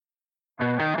Hello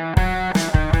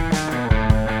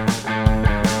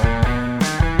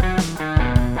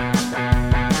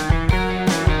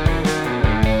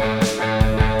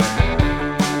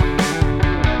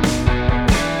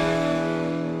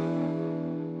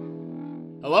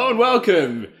and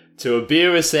welcome to A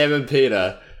Beer with Sam and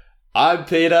Peter. I'm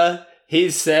Peter,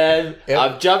 he's Sam. Yep.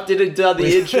 I've jumped in and done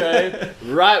the intro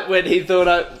right when he thought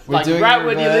right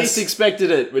when you least expected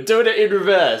it. We're doing it in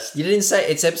reverse. You didn't say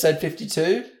it's episode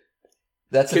 52?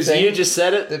 That's because you just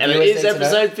said it, and it is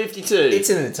episode 52. It's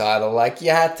in the title. Like,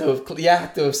 you had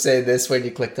to have said this when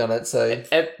you clicked on it. So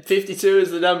 52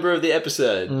 is the number of the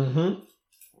episode. Mm-hmm.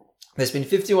 There's been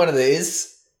 51 of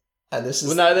these, and this is...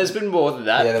 Well, no, there's been more than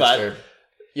that, yeah, that's true.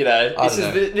 You know,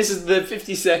 this is the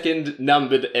 52nd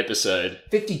numbered episode.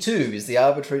 52 is the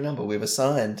arbitrary number we've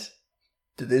assigned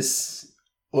to this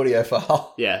audio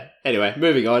file. Yeah. Anyway,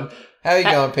 moving on. How are you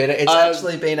going, Peter? It's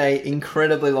actually been an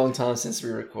incredibly long time since we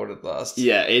recorded last.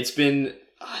 Yeah, it's been,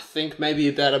 I think, maybe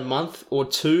about a month or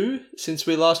two since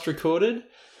we last recorded.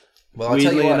 Well, I'll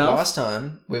tell you what, last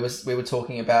time we were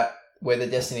talking about whether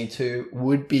Destiny 2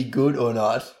 would be good or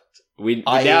not. We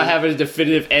now have a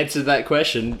definitive answer to that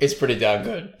question. It's pretty damn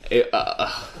good.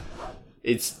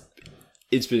 It's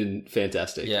been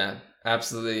fantastic. Yeah,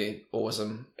 absolutely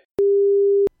awesome.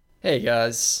 Hey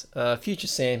guys, Future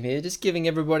Sam here, just giving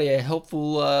everybody a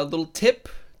helpful little tip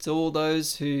to all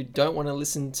those who don't want to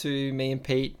listen to me and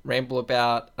Pete ramble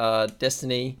about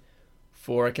Destiny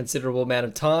for a considerable amount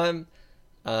of time.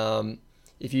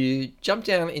 If you jump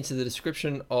down into the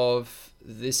description of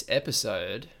this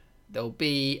episode, there'll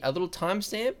be a little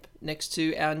timestamp next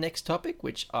to our next topic,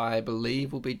 which I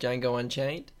believe will be Django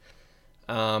Unchained.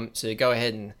 So go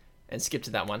ahead and skip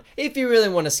to that one. If you really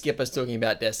want to skip us talking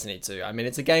about Destiny 2. I mean,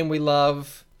 it's a game we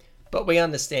love, but we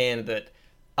understand that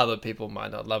other people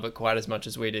might not love it quite as much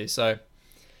as we do. So,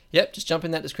 yep, just jump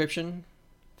in that description,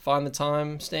 find the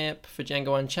timestamp for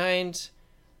Django Unchained,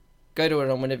 go to it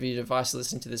on whenever your device is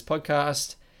listening to this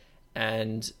podcast,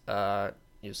 and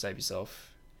you'll save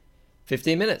yourself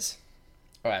 15 minutes.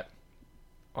 All right,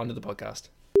 on to the podcast.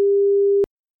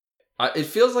 It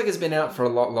feels like it's been out for a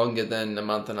lot longer than a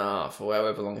month and a half, or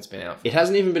however long it's been out for. It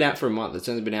hasn't even been out for a month. It's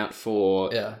only been out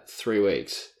for 3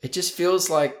 weeks. It just feels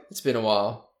like it's been a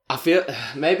while.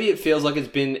 Maybe it feels like it's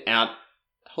been out...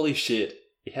 Holy shit,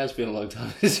 it has been a long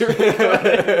time. Maybe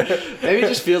it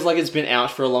just feels like it's been out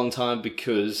for a long time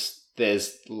because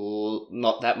there's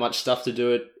not that much stuff to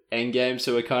do at Endgame,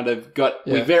 so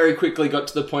we very quickly got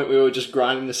to the point where we were just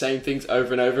grinding the same things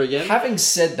over and over again. Having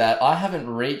said that, I haven't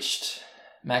reached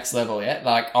max level yet.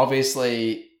 Like,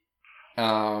 obviously, we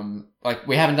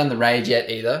haven't done the raid yet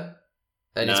either,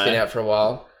 and it's been out for a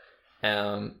while,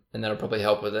 and that'll probably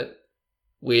help with it.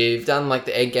 We've done like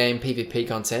the Endgame PvP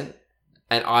content,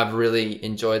 and I've really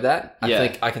enjoyed that. I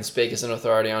think I can speak as an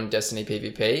authority on Destiny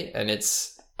PvP, and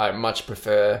I much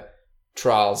prefer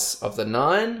Trials of the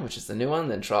Nine, which is the new one,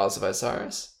 than Trials of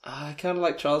Osiris. I kind of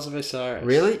like Trials of Osiris.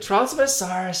 Really? Trials of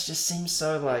Osiris just seems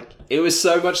so like... It was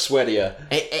so much sweatier.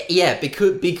 Yeah,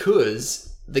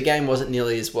 because the game wasn't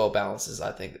nearly as well balanced as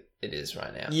I think it is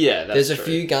right now. Yeah, that's There's a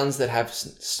few guns that have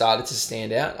started to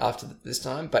stand out after this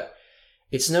time, but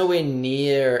it's nowhere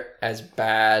near as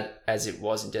bad as it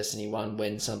was in Destiny 1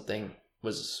 when something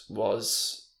was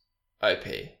OP.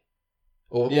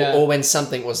 Or when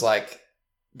something was like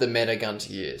the meta gun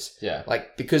to use. Yeah.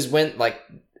 Like, because when, like,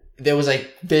 there was a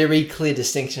very clear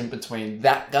distinction between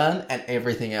that gun and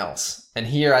everything else. And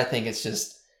here I think it's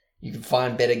just, you can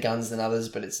find better guns than others,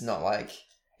 but it's not like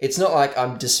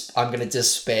I'm going to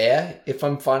despair if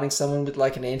I'm finding someone with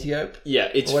like an anti-ope.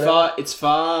 Yeah, it's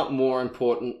far more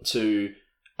important to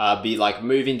be like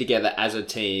moving together as a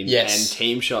team and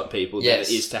team shot people than it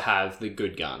is to have the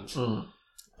good guns. Mm.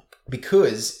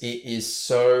 Because it is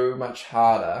so much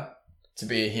harder to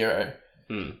be a hero,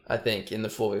 I think, in the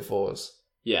 4v4s.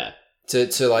 Yeah. To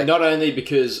like, not only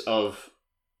because of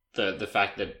the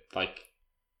fact that like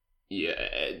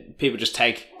people just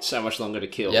take so much longer to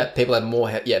kill. Yeah, people have more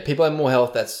people have more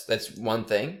health, that's one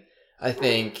thing. I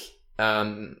think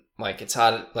like it's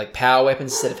harder, like power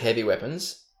weapons instead of heavy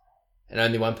weapons, and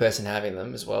only one person having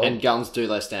them as well. And guns do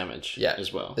less damage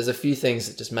as well. There's a few things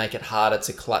that just make it harder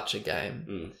to clutch a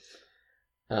game.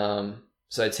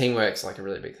 So teamwork's like a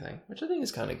really big thing, which I think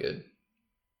is kind of good.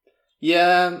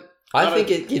 Yeah. I think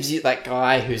it gives you that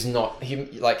guy who's not...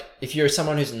 like, if you're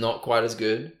someone who's not quite as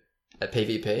good at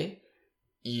PvP,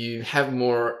 you have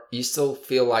more... You still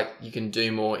feel like you can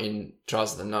do more in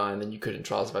Trials of the Nine than you could in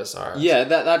Trials of Osiris. Yeah,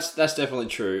 that's definitely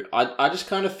true. I just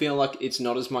kind of feel like it's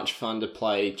not as much fun to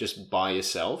play just by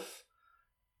yourself.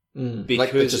 Because,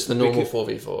 like just the normal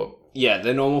 4v4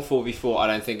 the normal 4v4 I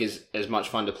don't think is as much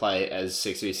fun to play as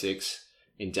 6v6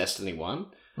 in Destiny 1.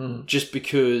 Just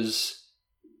because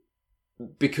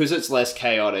it's less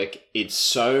chaotic, it's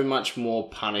so much more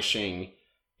punishing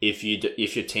if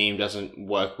your team doesn't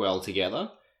work well together.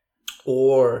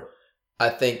 Or I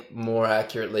think more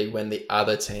accurately when the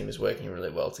other team is working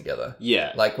really well together.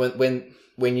 Yeah. Like when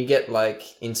you get like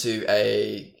into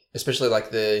especially like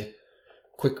the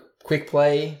quick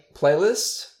play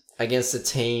playlist against a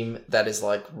team that is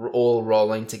like all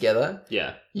rolling together.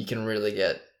 Yeah. You can really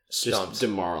get stomped. Just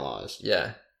demoralized.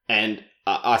 Yeah. And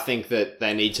I think that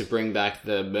they need to bring back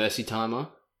the mercy timer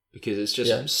because it's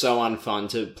just so unfun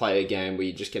to play a game where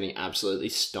you're just getting absolutely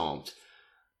stomped.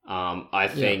 I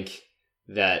think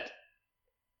that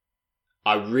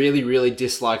I really, really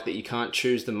dislike that you can't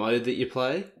choose the mode that you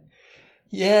play.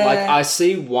 Yeah. Like, I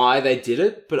see why they did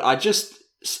it, but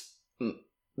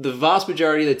the vast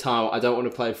majority of the time, I don't want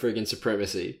to play friggin'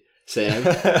 Supremacy, Sam.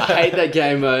 I hate that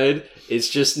game mode. It's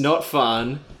just not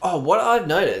fun. Oh, what I've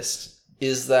noticed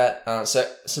is that...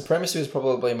 so, Supremacy was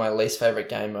probably my least favourite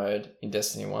game mode in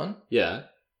Destiny 1. Yeah.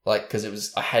 Like,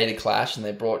 because I hated Clash, and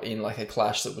they brought in, like, a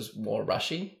Clash that was more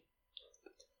rushy.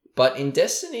 But in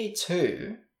Destiny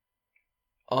 2,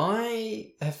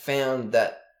 I have found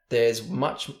that there's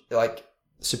much... Like,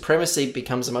 Supremacy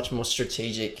becomes a much more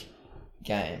strategic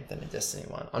game than in Destiny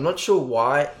 1. I'm not sure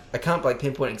why. I can't like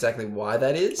pinpoint exactly why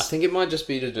that is. I think it might just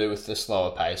be to do with the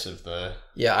slower pace of the...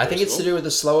 Yeah, I think it's to do with the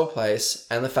slower pace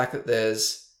and the fact that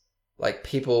there's like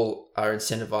people are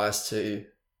incentivized to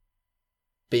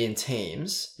be in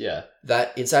teams. Yeah.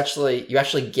 That it's actually... You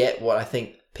actually get what I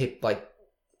think like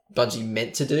Bungie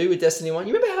meant to do with Destiny 1.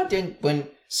 You remember how when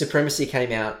Supremacy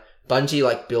came out, Bungie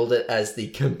like built it as the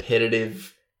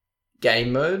competitive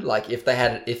game mode? Like if they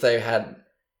had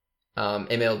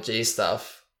MLG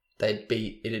stuff, it'd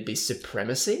be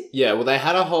Supremacy. Yeah, well, they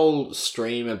had a whole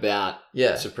stream about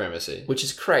Supremacy, which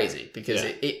is crazy because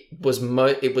it was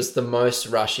the most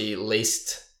rushy,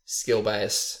 least skill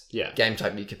based game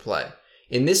type you could play.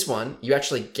 In this one, you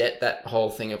actually get that whole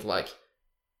thing of like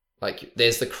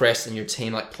there's the crest and your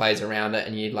team like plays around it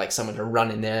and you need like someone to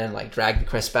run in there and like drag the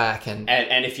crest back and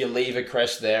if you leave a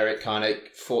crest there, it kind of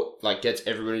gets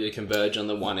everybody to converge on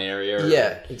the one area.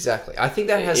 Yeah, exactly. I think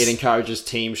that it encourages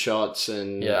team shots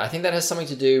and I think that has something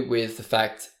to do with the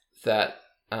fact that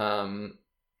I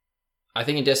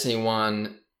think in Destiny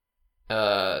 1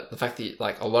 the fact that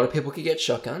like a lot of people could get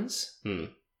shotguns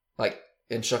like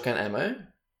and shotgun ammo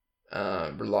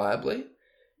reliably.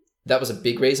 That was a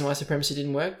big reason why Supremacy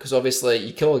didn't work, because obviously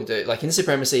you kill a dude. Like in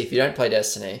Supremacy, if you don't play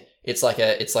Destiny, it's like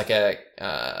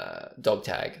a dog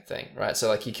tag thing, right? So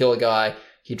like you kill a guy,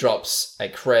 he drops a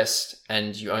crest,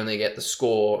 and you only get the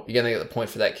score. You only get the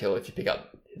point for that kill if you pick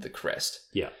up the crest.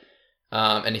 Yeah.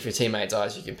 And if your teammate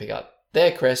dies, you can pick up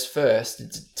their crest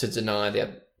first to deny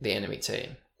the enemy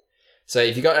team. So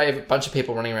if you got a bunch of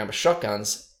people running around with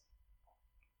shotguns,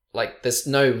 like, there's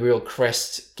no real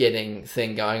crest getting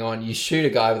thing going on. You shoot a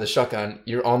guy with a shotgun,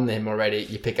 you're on them already,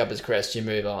 you pick up his crest, you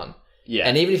move on. Yeah.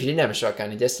 And even if you didn't have a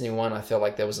shotgun, in Destiny 1, I felt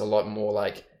like there was a lot more,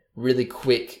 like, really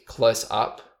quick, close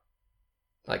up,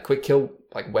 like, quick kill,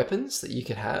 like, weapons that you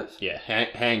could have. Yeah,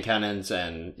 hand cannons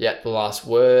and... Yeah, the last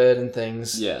word and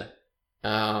things. Yeah.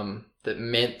 That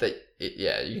meant that,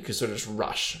 you could sort of just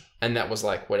rush. And that was,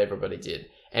 like, what everybody did.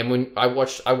 And when I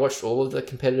watched all of the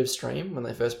competitive stream when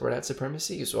they first brought out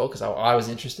Supremacy as well, because I was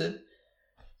interested.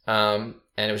 And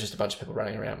it was just a bunch of people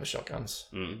running around with shotguns.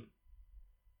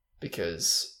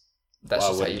 Because that's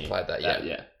just how you played that.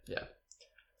 Yeah.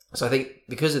 So I think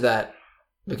because of that,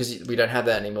 because we don't have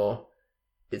that anymore,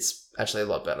 it's actually a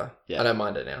lot better. Yeah. I don't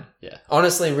mind it now. Yeah.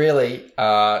 Honestly, really,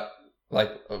 like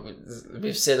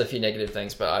we've said a few negative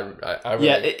things, but I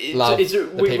really love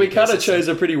we kind of chose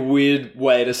a pretty weird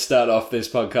way to start off this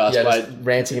podcast by just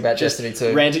ranting about Destiny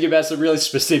 2. Ranting about some really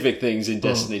specific things in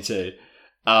Destiny 2.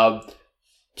 So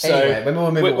anyway, when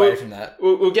we'll move away from that,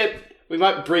 we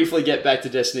might briefly get back to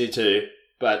Destiny 2,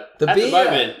 but at the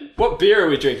moment, what beer are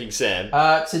we drinking, Sam?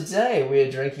 Today we're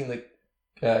drinking the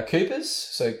Cooper's.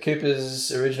 So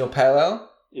Cooper's Original Pale Ale.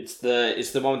 It's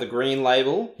the one with the green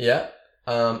label. Yeah.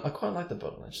 I quite like the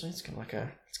bottle actually. It's got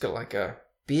like a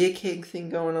beer keg thing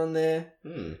going on there.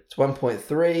 It's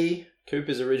 1.3.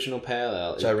 Cooper's Original Pale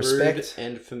Ale is brewed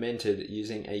and fermented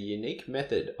using a unique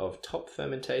method of top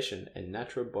fermentation and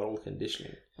natural bottle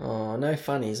conditioning. Oh, no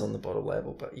funnies on the bottle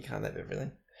label, but you can't have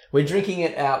everything. We're drinking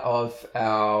it out of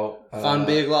our fun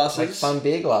beer glasses. Like fun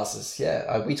beer glasses.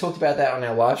 Yeah, we talked about that on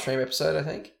our live stream episode, I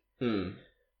think.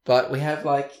 But we have,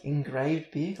 like, engraved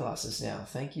beer glasses now.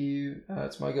 Thank you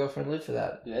to my girlfriend, Liv, for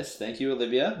that. Yes, thank you,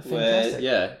 Olivia.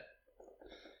 Fantastic.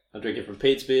 I'm drinking from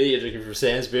Pete's beer. You're drinking from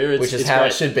Sam's beer. Which is how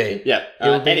great. it should be. Yeah.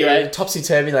 Anyway,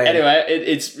 topsy-turvy. Anyway,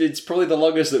 it's probably the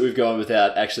longest that we've gone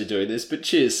without actually doing this. But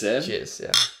cheers, Sam. Cheers. Yeah.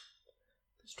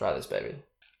 Let's try this, baby.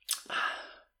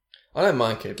 I don't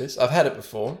mind Coopers. I've had it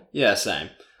before. Yeah, same.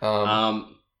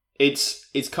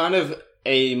 It's kind of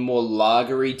a more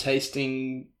lagery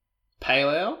tasting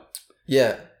pale ale.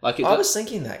 Yeah. Like I was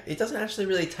thinking that. It doesn't actually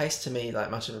really taste to me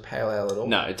like much of a pale ale at all.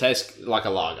 No, it tastes like a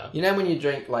lager. You know when you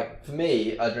drink, like, for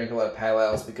me, I drink a lot of pale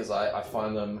ales because I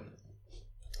find them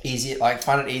easier, like,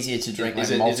 find it easier to drink, Is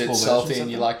it salty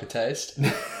and you like the taste?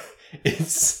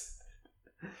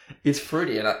 It's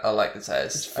fruity and I like the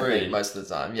taste. It's fruity. I think most of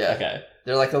the time, yeah. Okay.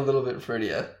 They're like a little bit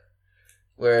fruitier.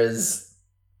 Whereas,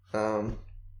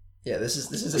 this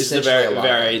is essentially a lager,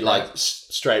 very like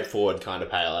straightforward kind of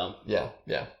pale ale. Yeah,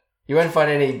 yeah. You won't find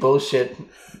any bullshit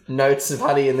notes of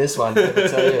honey in this one, I can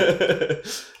tell you.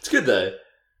 It's good though.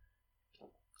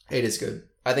 It is good.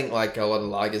 I think like a lot of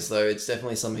lagers though, it's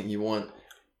definitely something you want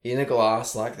in a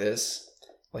glass like this,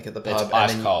 like at the pub. It's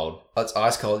ice cold. Oh, it's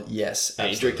ice cold, yes. And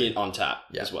you drink it on tap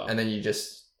as well. And then you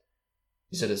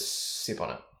sort of sip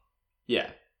on it. Yeah.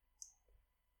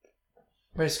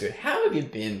 Very good. How have you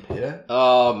been, Peter?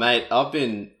 Oh mate, I've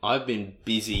been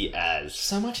busy as.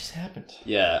 So much has happened.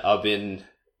 Yeah, I've been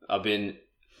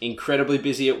incredibly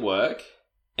busy at work,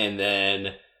 and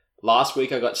then last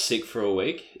week I got sick for a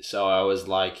week, so I was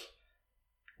like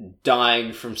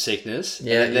dying from sickness.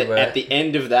 Yeah, and then at the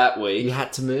end of that week, you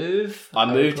had to move. I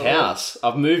moved house.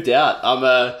 I've moved out.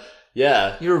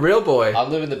 You're a real boy.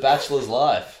 I'm living the bachelor's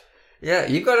life. Yeah,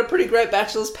 you've got a pretty great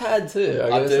bachelor's pad too.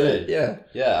 I do. Yeah.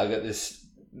 Yeah, I got this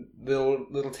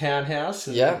little townhouse.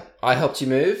 Yeah, I helped you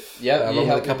move. Yeah, along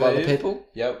with a couple other people.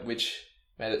 Yep, which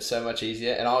made it so much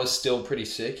easier. And I was still pretty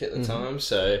sick at the time,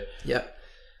 so yep.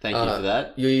 Thank you for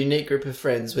that. Your unique group of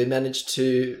friends. We managed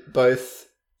to both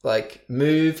like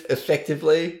move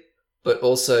effectively, but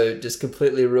also just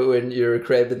completely ruin your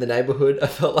crib in the neighborhood. I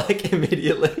felt like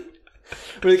immediately.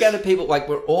 We're the kind of people like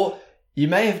you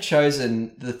may have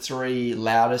chosen the three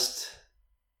loudest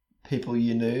people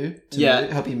you knew to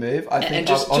help you move. I think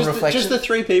on reflection, just the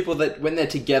three people that when they're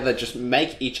together just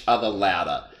make each other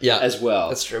louder. Yeah, as well.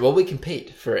 That's true. Well, we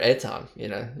compete for airtime. You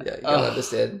know, yeah, you gotta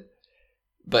understand.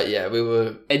 But yeah, we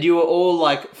were, and you were all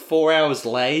like 4 hours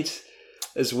late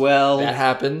as well. That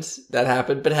happened.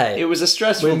 But hey, it was a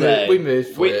stressful day. We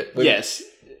moved for it. Yes.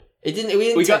 It didn't.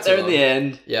 We got there in the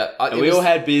end. Yeah, and we all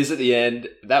had beers at the end.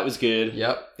 That was good.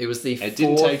 Yep, it was the. It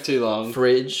didn't take too long.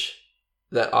 Fridge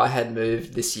that I had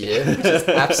moved this year, which is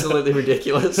absolutely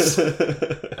ridiculous.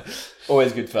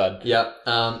 Always good fun. Yep.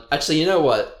 Actually, you know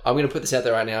what? I'm going to put this out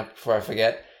there right now before I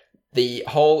forget. The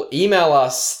whole email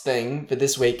us thing for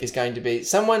this week is going to be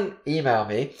someone email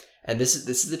me, and this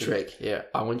is the trick. Yeah,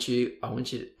 I want you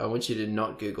to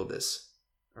not Google this.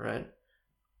 All right.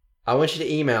 I want you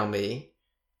to email me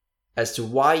as to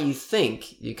why you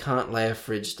think you can't lay a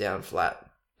fridge down flat,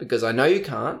 because I know you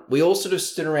can't. We all sort of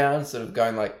stood around, sort of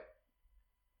going like,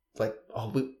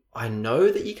 I know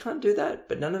that you can't do that,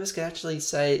 but none of us can actually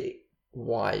say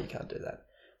why you can't do that.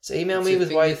 So email me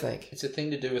with why you think. It's a thing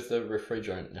to do with the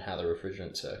refrigerant and how the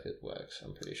refrigerant circuit works,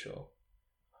 I'm pretty sure.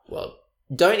 Well,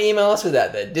 don't email us with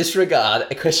that then. Disregard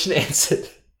a question answered.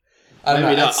 I don't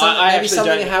maybe know. not. Maybe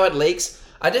something how it leaks.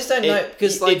 I just don't know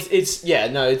because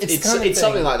it's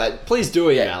something like that. Please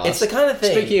do email us. It's the kind of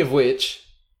thing. Speaking of which,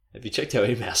 have you checked our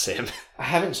email, Sam? I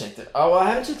haven't checked it. Oh, I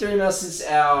haven't checked our email since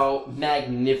our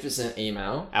magnificent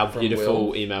email. Our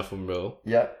beautiful email from Will.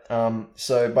 Yep.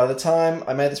 So by the time,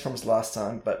 I made this promise last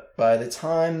time, but by the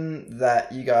time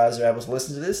that you guys are able to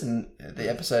listen to this and the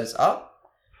episode is up,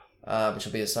 which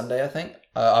will be a Sunday, I think,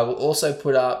 I will also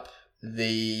put up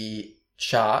the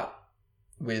chart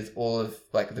with all of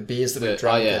like the beers that we've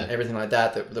drunk and everything like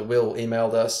that Will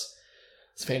emailed us.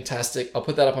 It's fantastic. I'll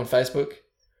put that up on Facebook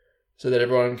so that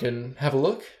everyone can have a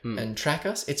look and track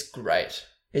us. It's great.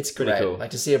 It's great. Cool.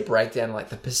 Like to see a breakdown, like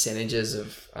the percentages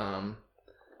of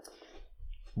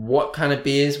what kind of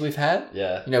beers we've had.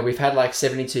 Yeah. You know, we've had like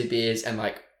 72 beers and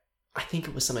like, I think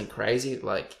it was something crazy,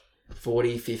 like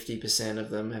 40-50%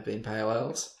 of them have been pale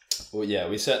ales. Well, yeah,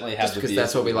 we certainly have. Just because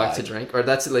that's what we like to drink, or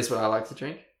that's at least what I like to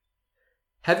drink.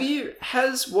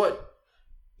 Has what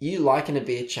you like in a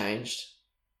beer changed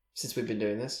since we've been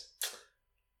doing this?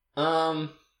 Not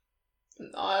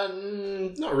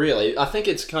really. I think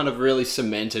it's kind of really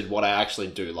cemented what I actually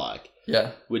do like.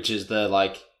 Yeah. Which is the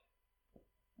like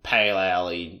pale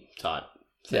ale-y type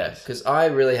things. Yeah, because I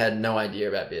really had no idea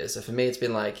about beer. So for me, it's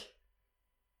been like,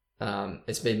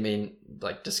 it's been me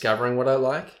like discovering what I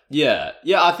like. Yeah.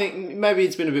 Yeah, I think maybe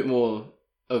it's been a bit more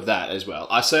of that as well.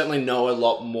 I certainly know a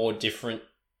lot more different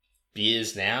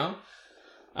beers now.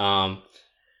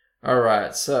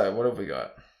 Alright, so what have we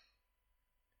got?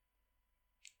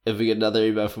 Have we got another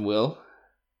email from Will?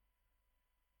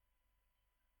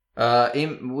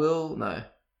 Will, no.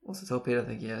 What's the top Peter? I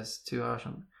think he has too harsh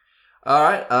on.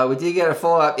 Alright, we did get a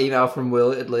follow-up email from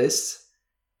Will, at least.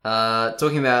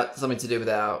 Talking about something to do with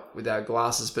our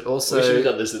glasses, but also... We should have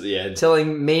got this at the end.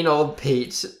 Telling mean old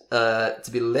Pete to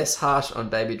be less harsh on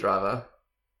Baby Driver.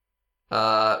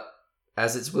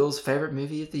 As it's Will's favourite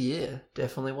movie of the year.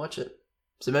 Definitely watch it.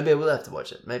 So maybe I will have to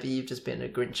watch it. Maybe you've just been a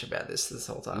Grinch about this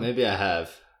whole time. Maybe I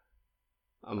have.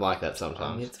 I'm like that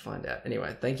sometimes. I'm here to find out.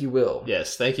 Anyway, thank you, Will.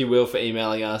 Yes, thank you, Will, for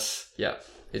emailing us. Yeah,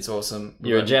 it's awesome.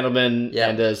 You're a gentleman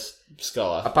and a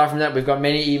scholar. Apart from that, we've got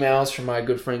many emails from my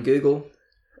good friend Google.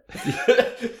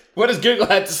 What does Google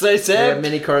have to say, Sam? We have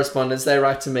many correspondents. They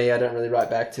write to me. I don't really write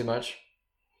back too much.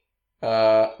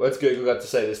 What's Google got to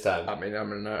say this time? I mean, I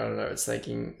don't know. It's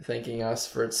thanking us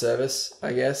for its service,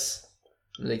 I guess.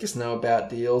 Let us know about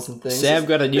deals and things. Sam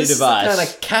got a new device. This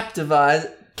is kind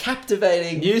of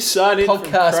captivating. You sign in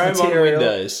podcast from Chrome material. on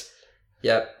Windows.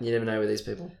 Yep, you never know with these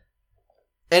people.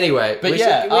 Anyway, but we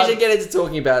should get into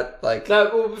talking about like. No,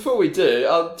 well, before we do,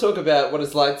 I'll talk about what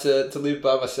it's like to live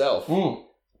by myself.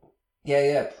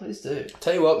 Yeah, please do.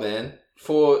 Tell you what, man,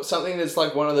 for something that's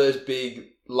like one of those big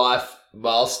life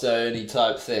milestone-y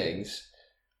type things,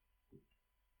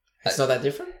 it's not that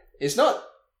different. It's not.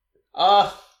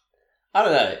 I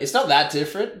don't know. It's not that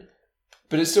different,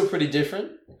 but it's still pretty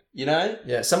different. You know?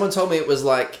 Yeah. Someone told me it was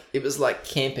like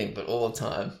camping, but all the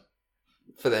time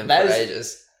for them for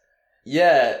ages.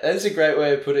 Yeah, that's a great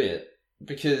way of putting it,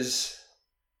 because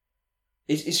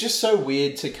it's just so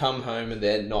weird to come home and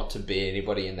there not to be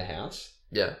anybody in the house.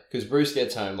 Yeah. Because Bruce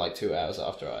gets home like 2 hours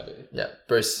after I do. Yeah.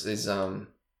 Bruce is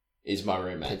my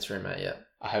roommate. Pete's roommate. Yeah.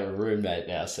 I have a roommate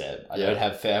now, Sam. I don't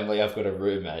have family. I've got a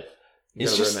roommate.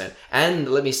 It's just roommate.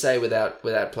 And let me say, without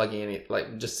plugging any,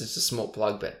 like just a small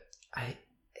plug, but a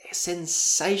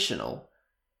sensational,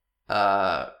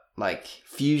 like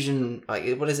fusion,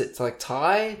 like what is it? It's like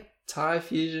Thai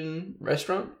fusion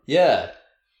restaurant. Yeah,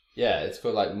 it's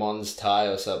called like Mon's Thai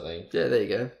or something. Yeah, there you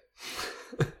go.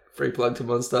 Free plug to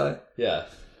Mon's Thai. Yeah.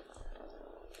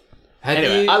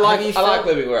 I like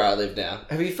living where I live now.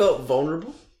 Have you felt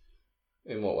vulnerable?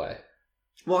 In what way?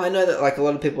 Well, I know that like a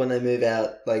lot of people when they move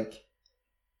out, like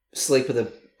sleep with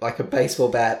a baseball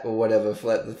bat or whatever for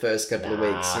like the first couple of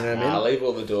weeks. You know what I mean? I leave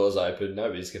all the doors open.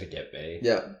 Nobody's gonna get me.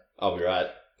 Yeah, I'll be right.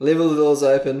 Leave all the doors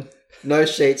open. No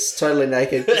sheets. Totally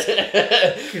naked.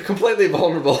 You're completely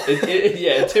vulnerable.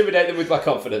 Intimidate them with my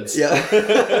confidence. Yeah.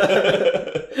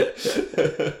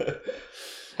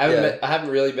 I haven't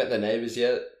really met the neighbours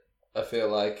yet. I feel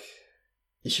like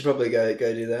you should probably go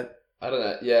do that. I don't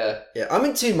know. Yeah. I'm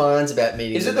in two minds about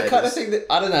meeting. Is it the kind of thing that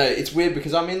I don't know? It's weird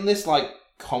because I'm in this like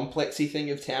complexy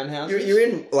thing of townhouses. You're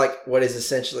in like what is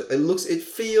essentially it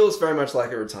feels very much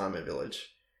like a retirement village.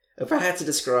 If I had to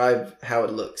describe how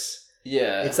it looks,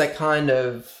 it's that kind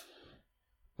of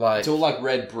like it's all like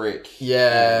red brick.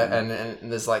 Yeah,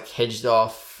 and there's like hedged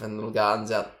off and little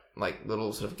gardens out, like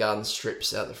little sort of garden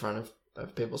strips out the front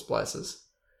of people's places.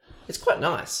 It's quite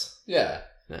nice. Yeah.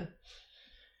 Yeah.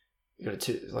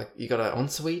 You got an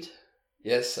ensuite?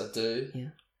 Yes, I do. Yeah.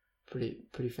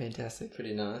 Pretty fantastic.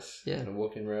 Pretty nice. Yeah. And a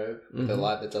walk-in robe with a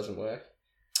light that doesn't work.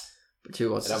 But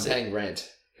who wants I'm paying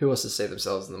rent. Who wants to see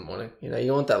themselves in the morning? You know,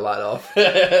 you want that light off.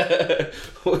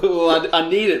 Well, I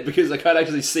need it because I can't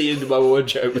actually see into my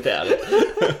wardrobe without it.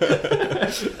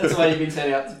 That's why you've been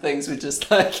turning up to things with just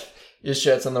like your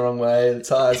shirt's on the wrong way, the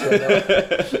tires going up.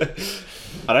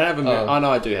 I don't have a mirror. Oh no,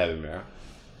 I do have a mirror.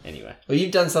 Anyway. Well,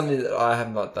 you've done something that I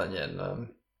have not done yet.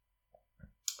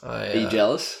 Are you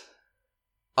jealous?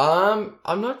 I'm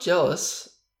not jealous.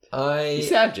 You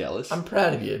sound jealous. I'm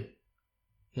proud of you.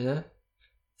 You know?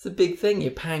 It's a big thing.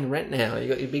 You're paying rent now. You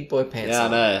got your big boy pants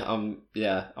on. Yeah, I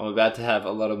know. I'm about to have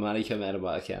a lot of money come out of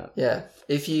my account. Yeah.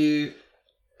 If you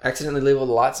accidentally leave all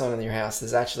the lights on in your house,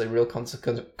 there's actually real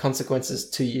consequences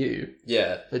to you.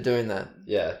 Yeah. For doing that.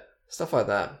 Yeah. Stuff like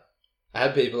that. I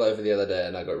had people over the other day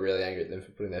and I got really angry at them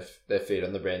for putting their feet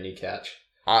on the brand new couch.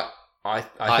 I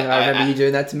think I remember you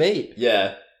doing that to me.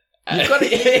 Yeah.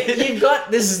 You've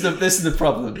got this is the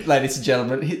problem, ladies and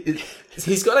gentlemen.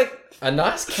 He's got a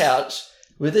nice couch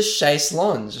with a chaise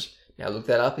lounge. Now look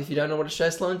that up if you don't know what a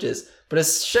chaise lounge is. But a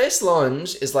chaise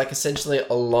lounge is like essentially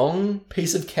a long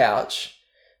piece of couch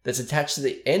that's attached to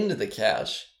the end of the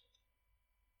couch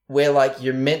where like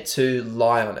you're meant to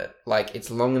lie on it. Like it's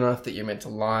long enough that you're meant to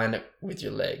lie on it with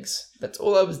your legs. That's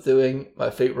all I was doing. My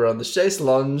feet were on the chaise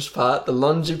lounge part, the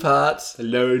loungy part. The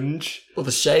lounge. Or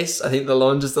the chaise. I think the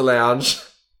lounge is the lounge.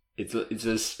 It's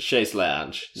a chaise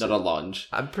lounge, not a lounge.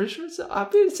 I'm pretty sure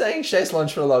I've been saying chaise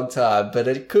lounge for a long time, but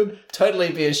it could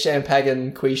totally be a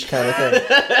champagne quiche kind of thing.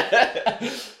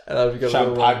 And I've got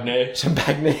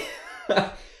champagne.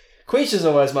 Quiche is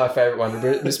always my favourite one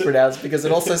to mispronounce because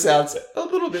it also sounds a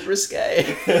little bit risque.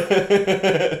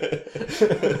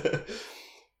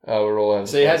 Oh, we're all over.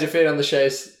 So you had your feet on the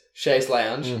chaise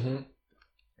lounge. Mm-hmm.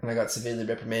 And I got severely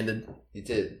reprimanded. You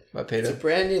did. By Peter. It's a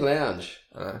brand new lounge.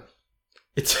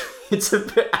 It's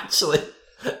a actually.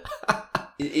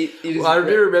 It is. Well, I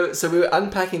do remember. So we were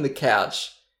unpacking the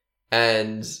couch,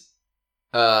 and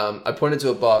I pointed to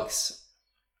a box,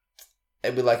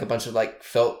 and with like a bunch of like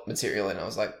felt material, and I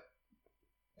was like,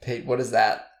 "Pete, what is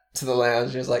that?" To the lounge,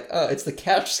 and he was like, "Oh, it's the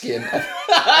couch skin."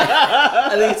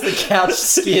 I think it's the couch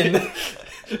skin.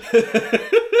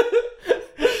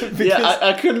 Yeah,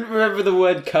 I couldn't remember the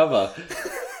word cover.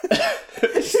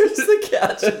 It was the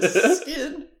couch's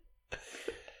skin.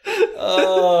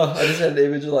 Oh, I just had an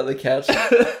image of like the couch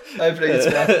opening its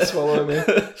mouth and swallowing me.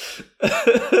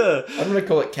 I'm gonna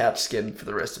call it couch skin for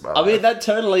the rest of my life. I mean, that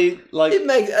totally like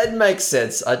it makes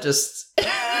sense. I just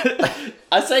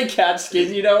I say couch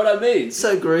skin. You know what I mean? It's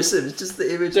so gruesome. It's just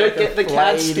the image. Don't get the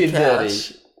couch skin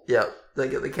dirty. Yep,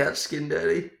 don't get the couch skin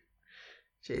dirty.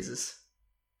 Jesus.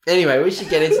 Anyway, we should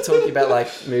get into talking about like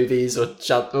movies or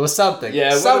something.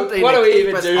 Yeah, something. What do we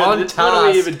even do? What do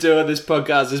we even do on this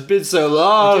podcast? It's been so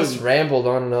long. We just rambled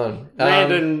on and on.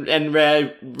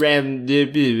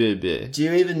 Do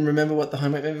you even remember what the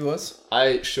homework movie was?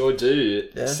 I sure do,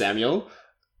 yeah. Samuel.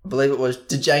 I believe it was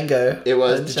Django. It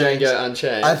was Django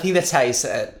Unchained. I think that's how you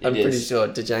say it. I'm pretty sure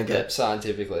Django. Yep,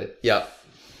 scientifically. Yep.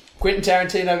 Quentin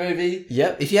Tarantino movie.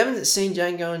 Yep. If you haven't seen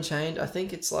Django Unchained, I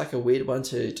think it's like a weird one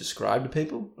to describe to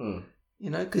people. Mm. You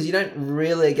know, because you don't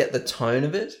really get the tone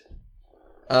of it.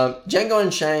 Django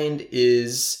Unchained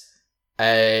is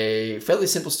a fairly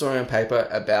simple story on paper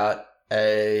about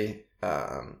a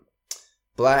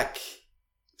black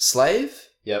slave.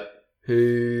 Yep.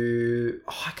 Who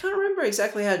I can't remember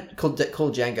exactly how called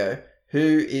Django. Who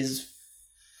is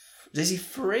he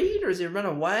freed or is he run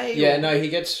away? Yeah, no, he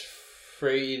gets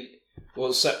freed.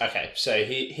 Well, so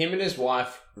him and his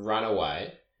wife run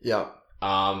away. Yeah.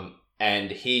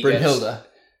 And he Brunhilde.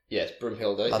 Yes,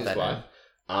 Brunhilde, his wife.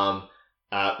 Name.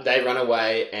 They run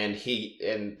away, and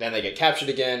then they get captured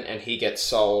again, and he gets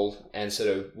sold. And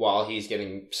sort of while he's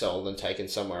getting sold and taken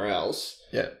somewhere else,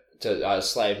 yeah, to a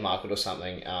slave market or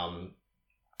something.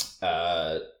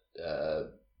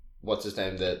 What's his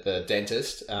name? The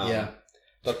dentist.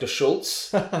 Dr.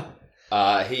 Schultz.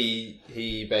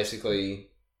 He basically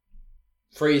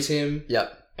frees him.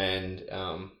 Yep. And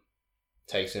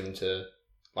takes him to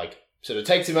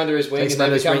takes him under his wing. Takes him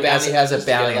under his wing as a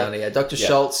bounty hunter. Yeah. Dr.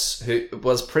 Schultz, who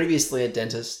was previously a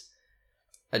dentist,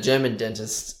 a German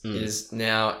dentist, is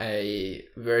now a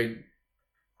very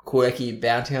quirky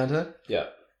bounty hunter. Yeah.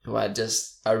 Who I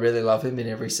really love him in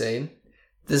every scene.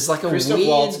 There's like a Christoph weird...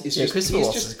 Waltz Christopher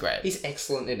Waltz is great. He's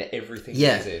excellent in everything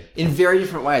he's in. In very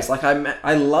different ways. Like,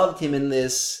 I loved him in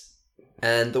this,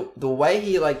 and the way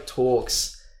he, like,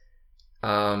 talks,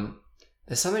 there's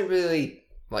something really,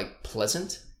 like,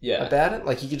 pleasant about it.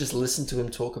 Like, you could just listen to him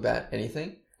talk about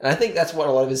anything. And I think that's what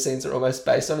a lot of his scenes are almost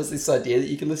based on, is this idea that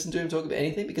you can listen to him talk about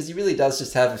anything, because he really does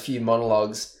just have a few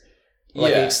monologues,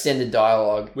 like an extended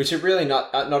dialogue. Which are really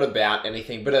not about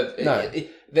anything, but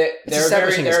they're a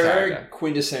very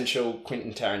quintessential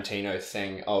Quentin Tarantino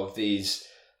thing of these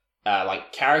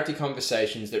like character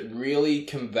conversations that really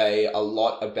convey a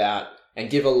lot about and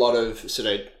give a lot of sort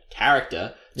of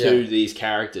character to these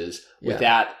characters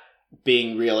without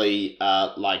being really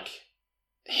like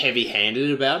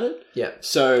heavy-handed about it. Yeah.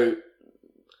 So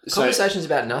conversations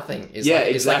about nothing is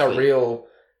it's like a real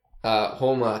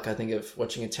hallmark, I think, of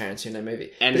watching a Tarantino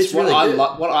movie. And it's what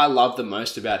I love the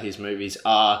most about his movies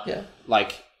are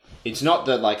like, it's not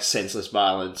the like senseless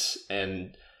violence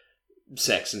and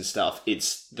sex and stuff.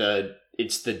 It's the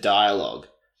dialogue,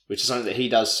 which is something that he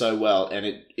does so well, and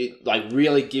it like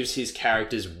really gives his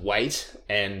characters weight,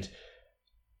 and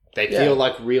they feel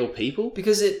like real people.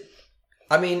 Because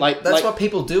that's what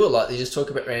people do a lot. They just talk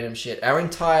about random shit. Our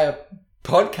entire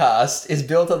podcast is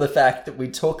built on the fact that we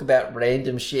talk about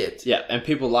random shit. Yeah, and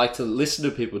people like to listen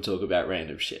to people talk about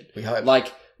random shit. We hope.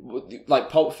 Like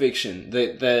Pulp Fiction,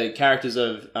 the characters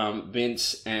of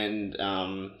Vince and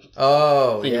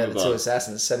the two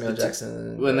assassins, Samuel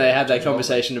Jackson. When they have that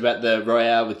conversation about the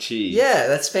Royale with cheese. Yeah,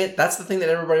 that's the thing that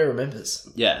everybody remembers.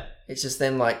 Yeah. It's just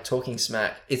them like talking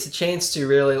smack. It's a chance to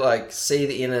really like see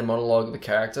the inner monologue of a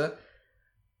character.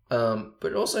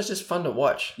 But also it's just fun to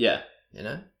watch. Yeah. You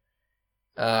know?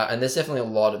 And there's definitely a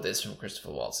lot of this from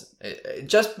Christopher Waltz.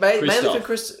 Mainly from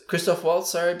Christoph Waltz,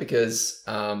 sorry, because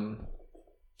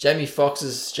Jamie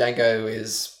Foxx's Django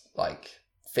is like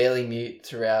fairly mute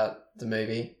throughout the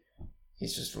movie.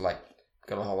 He's just like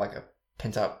got a whole like a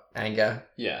pent up anger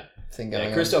thing going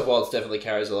on. Christoph Waltz definitely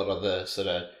carries a lot of the sort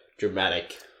of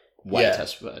dramatic weight, I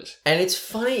suppose. And it's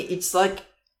funny. It's like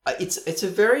it's a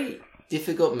very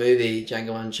difficult movie,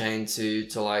 Django Unchained, to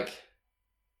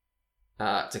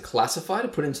classify, to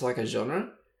put into like a genre,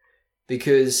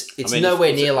 because it's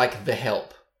nowhere near like The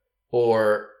Help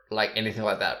or like anything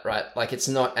like that, right? Like it's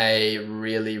not a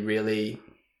really, really...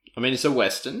 I mean, it's a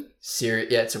Western.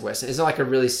 Serious, yeah, it's a Western. It's not like a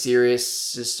really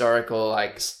serious historical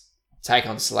like take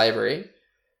on slavery,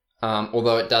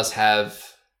 although it does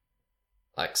have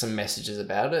like some messages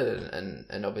about it,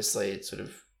 and obviously it sort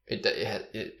of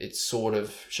it sort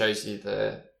of shows you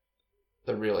the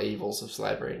real evils of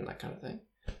slavery and that kind of thing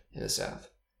in the South.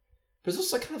 But it's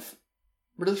also kind of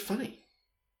really funny.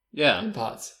 Yeah. In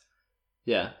parts.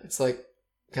 Yeah. It's like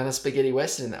kind of spaghetti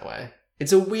Western in that way.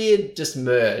 It's a weird just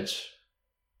merge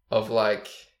of like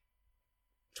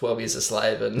 12 Years a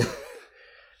Slave and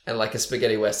and like a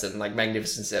spaghetti Western, like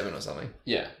Magnificent Seven or something.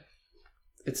 Yeah.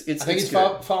 I think it's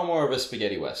far more of a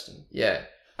spaghetti Western. Yeah.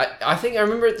 I think I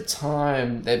remember at the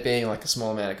time there being like a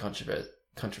small amount of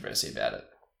controversy about it,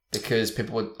 because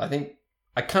people would, I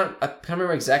can't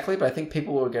remember exactly, but I think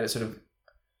people were getting sort of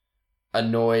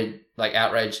annoyed, like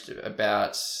outraged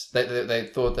about, they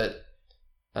thought that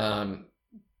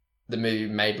the movie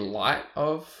made light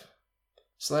of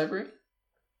slavery.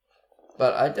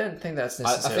 But I don't think that's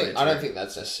necessarily true. I don't think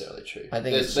that's necessarily true. I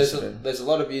think there's a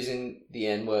lot of using the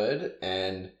N-word,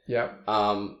 and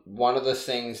one of the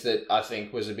things that I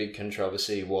think was a big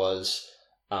controversy was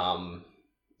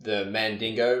the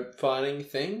Mandingo fighting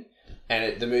thing,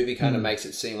 and the movie kind of makes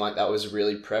it seem like that was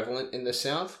really prevalent in the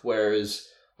South, whereas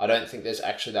I don't think there's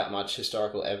actually that much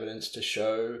historical evidence to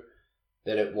show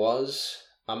that it was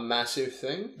a massive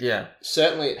thing. Yeah.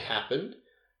 Certainly it happened,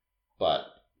 but...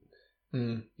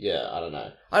 yeah, I don't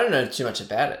know. I don't know too much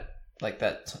about it, like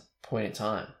that point in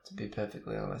time, to be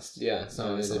perfectly honest. Yeah,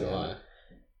 no, neither do I.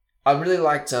 I really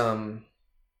liked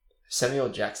Samuel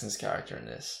Jackson's character in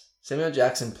this. Samuel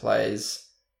Jackson plays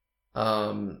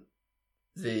Samuel?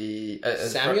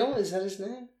 Is that his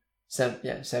name?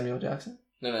 Samuel Jackson?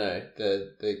 No,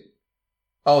 the...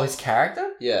 Oh, his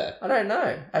character? Yeah. I don't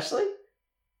know, actually.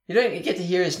 You don't get to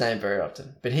hear his name very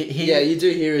often, but he yeah, you do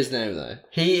hear his name though.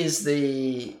 He is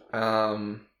the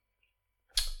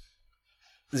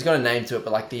there's got a name to it,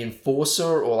 but like the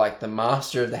enforcer or like the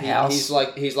master of the house. He's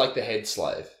like the head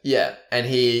slave. Yeah, and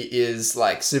he is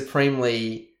like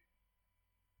supremely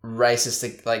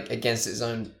racist, like against his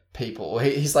own people.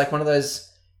 He's like one of those.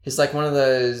 He's like one of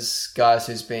those guys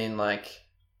who's been like,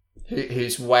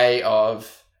 whose way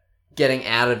of getting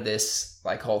out of this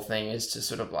like whole thing is to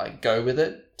sort of like go with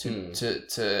it.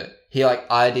 He like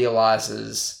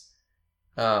idealizes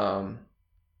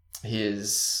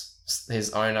his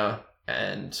owner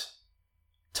and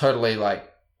totally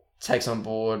like gets on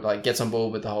board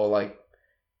with the whole like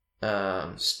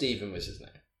Stephen was his name.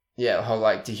 Yeah, the whole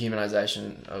like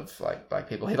dehumanization of like black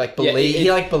people. He like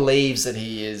believes that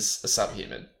he is a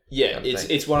subhuman. Yeah,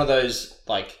 it's one of those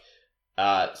like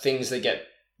things that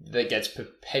gets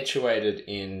perpetuated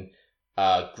in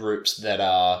groups that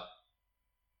are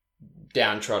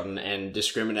downtrodden and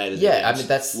discriminated against. I mean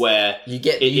that's where you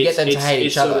get them to hate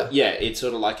each other. It's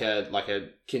sort of like a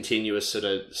continuous sort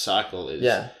of cycle.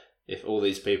 If all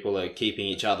these people are keeping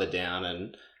each other down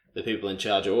and the people in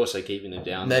charge are also keeping them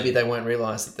down, maybe they won't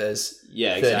realise that there's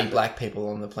 30 black people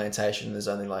on the plantation. There's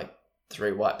only like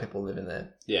 3 white people living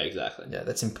there. Yeah, exactly. Yeah,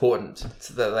 that's important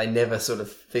so that they never sort of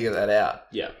figure that out.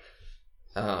 Yeah.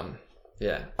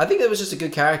 Yeah. I think that was just a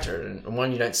good character and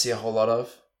one you don't see a whole lot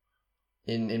of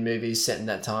in movies set in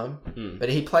that time. But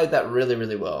he played that really,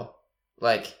 really well.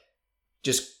 Like,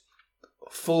 just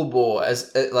full bore.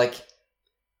 As like,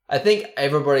 I think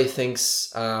everybody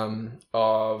thinks of...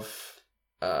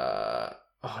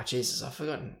 oh, Jesus, I've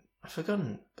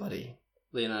forgotten bloody...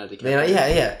 Leonardo DiCaprio.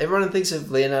 Yeah. Everyone thinks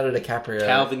of Leonardo DiCaprio.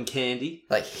 Calvin Candy.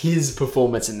 Like, his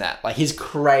performance in that. Like, his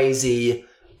crazy,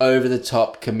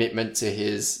 over-the-top commitment to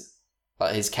his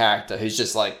character, who's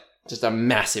just a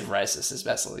massive racist, is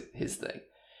basically his thing.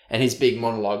 And his big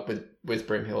monologue with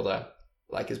Brimhilda,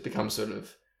 like, has become sort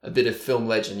of a bit of film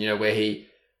legend, you know, where he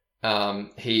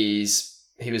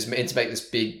was meant to make this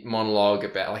big monologue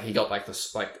about, like, he got like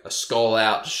this, like a skull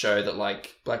out to show that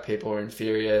like black people are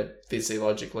inferior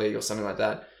physiologically or something like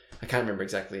that. I can't remember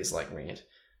exactly his like rant.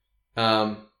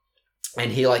 And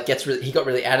he like he got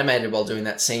really animated while doing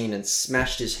that scene and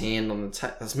smashed his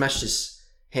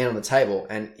hand on the table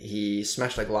and he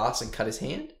smashed a glass and cut his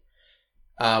hand,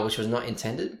 which was not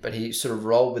intended, but he sort of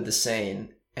rolled with the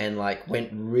scene and like went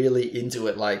really into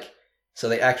it. Like, so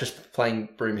the actress playing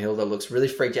Broomhilda looks really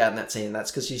freaked out in that scene.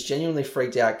 That's because she's genuinely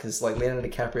freaked out because like Leonardo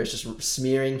DiCaprio is just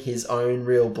smearing his own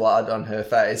real blood on her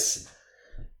face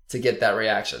to get that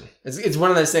reaction. It's one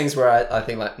of those things where I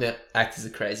think like, nah, actors are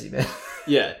crazy, man.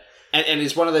 Yeah. And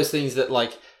it's one of those things that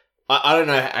like, I don't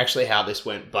know actually how this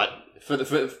went, but for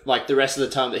like the rest of the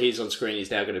time that he's on screen,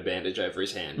 he's now got a bandage over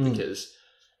his hand because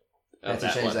of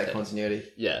that to change that continuity.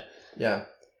 Yeah. Yeah.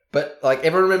 But like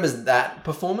everyone remembers that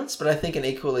performance, but I think an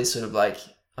equally sort of like,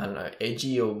 I don't know,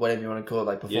 edgy or whatever you want to call it,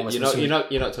 like performance. You're not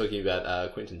talking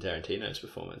about Quentin Tarantino's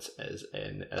performance as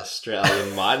an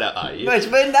Australian miner, are you? Which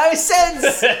made no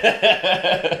sense.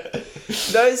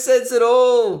 No sense at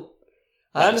all.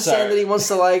 I understand that he wants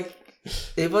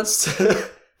to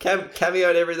cameo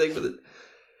and everything, but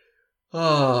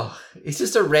he's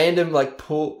just a random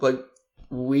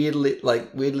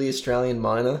weirdly Australian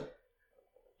miner.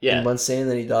 Yeah. In one scene,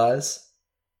 then he dies.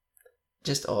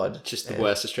 Just odd. Just the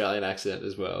worst Australian accent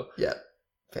as well. Yeah.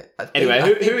 Anyway,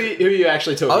 who are you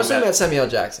actually talking about? I was talking about Samuel L.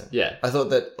 Jackson. Yeah. I thought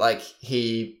that like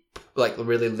he like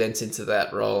really lent into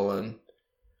that role and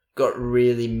got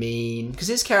really mean because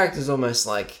his character is almost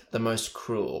like the most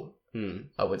cruel.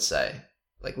 I would say.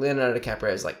 Like Leonardo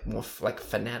DiCaprio is like more like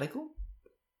fanatical.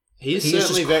 He's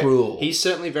certainly very cruel. He's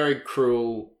certainly very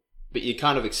cruel, but you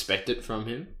kind of expect it from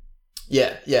him.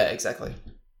 Yeah, exactly.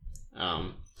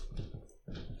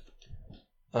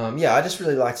 I just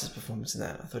really liked his performance in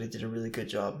that. I thought he did a really good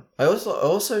job. I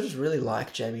also just really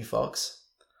like Jamie Foxx.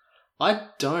 I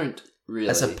don't really.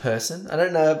 As a person. I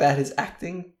don't know about his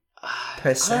acting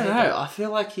per se. I don't know. I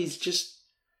feel like he's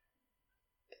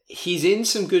in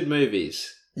some good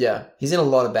movies. Yeah, he's in a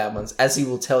lot of bad ones, as he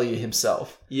will tell you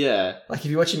himself. Yeah. Like,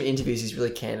 if you watch him in interviews, he's really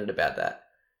candid about that.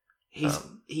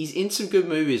 He's in some good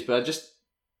movies, but I just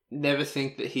never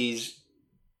think that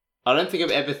I don't think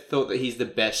I've ever thought that he's the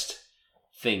best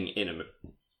thing in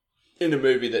a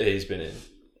movie that he's been in,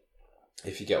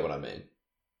 if you get what I mean.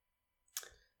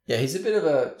 Yeah, he's a bit of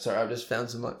a... Sorry, I've just found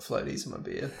some like floaties in my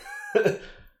beer.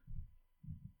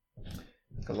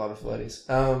 A lot of floaties.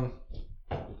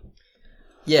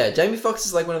 Yeah, Jamie Foxx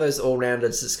is like one of those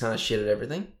all-rounders that's kind of shit at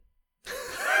everything.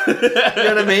 You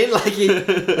know what I mean? Like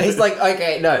he's like,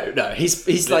 okay, no,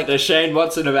 he's like the Shane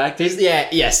Watson of acting.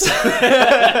 Yes.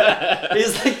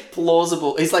 He's like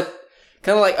plausible. He's like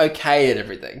kind of like okay at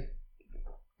everything,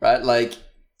 right? Like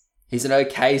he's an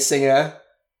okay singer.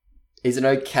 He's an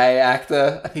okay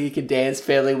actor. I think he can dance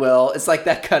fairly well. It's like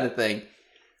that kind of thing.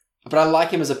 But I like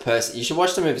him as a person. You should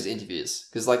watch some of his interviews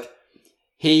because like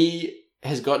he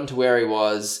has gotten to where he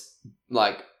was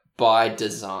like by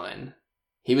design.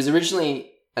 He was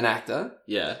originally an actor.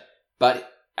 Yeah. But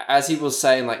as he will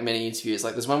say in like many interviews,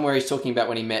 like there's one where he's talking about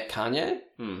when he met Kanye.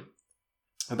 And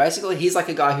basically he's like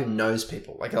a guy who knows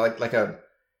people. Like a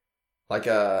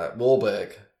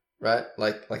Wahlberg, right?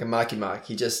 Like a Marky Mark.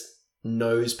 He just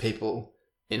knows people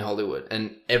in Hollywood.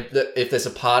 And if there's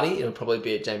a party, it'll probably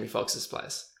be at Jamie Foxx's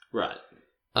place. Right.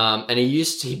 And he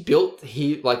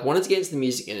wanted to get into the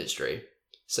music industry.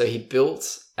 So he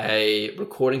built a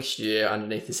recording studio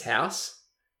underneath his house.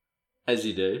 As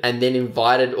you do. And then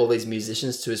invited all these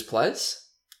musicians to his place.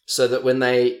 So that when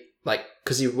they, like,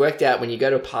 because he worked out when you go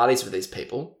to parties with these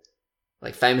people,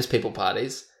 like famous people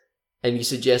parties, and you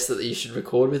suggest that you should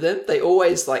record with them, they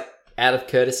always, like, out of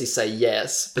courtesy say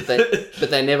yes, but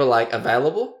they're never, like,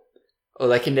 available. Or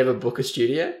they can never book a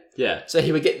studio. Yeah. So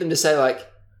he would get them to say, like,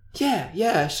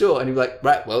 yeah, sure. And he'd be like,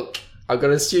 right, well, I've got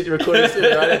a recording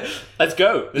studio right now. Let's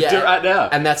go. Let's do it right now.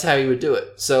 And that's how he would do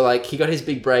it. So, like, he got his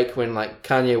big break when, like,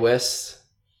 Kanye West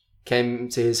came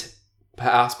to his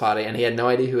house party and he had no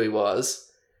idea who he was.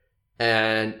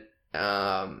 And,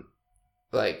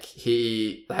 like,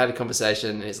 he had a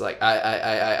conversation and he's like,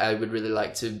 I would really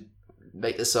like to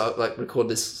make this song, like, record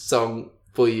this song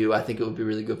for you. I think it would be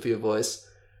really good for your voice.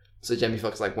 So Jamie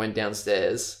Foxx, like, went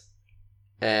downstairs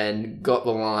and got the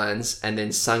lines and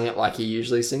then sung it like he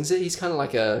usually sings it. He's kind of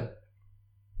like a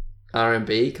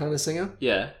R&B kind of singer.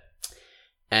 Yeah.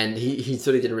 And he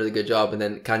thought he did a really good job. And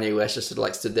then Kanye West just sort of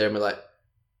like stood there and was like,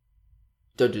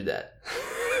 don't do that.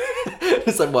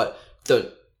 It's like, what?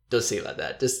 Don't sing it like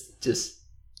that. Just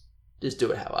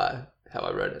do it how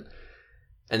I wrote it.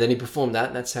 And then he performed that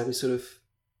and that's how we sort of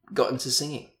got into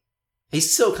singing.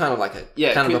 He's still kind of like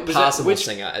kind of a passable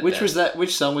singer.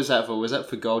 Which song was that for? Was that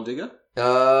for Gold Digger?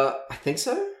 I think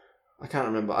so. I can't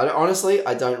remember. I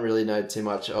don't really know too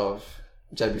much of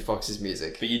Jamie Foxx's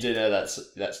music. But you do know that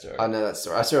story. I know that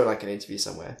story. I saw it in like an interview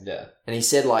somewhere. Yeah. And he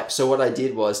said like, so what I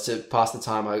did was to pass the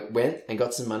time, I went and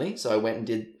got some money. So I went and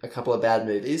did a couple of bad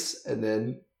movies and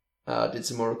then did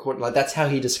some more recording. Like that's how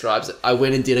he describes it. I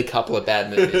went and did a couple of bad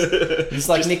movies. He's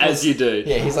like Nicholas, as you do.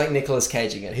 Yeah, he's like Nicolas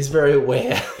Caging it. He's very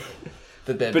aware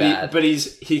that they're bad. But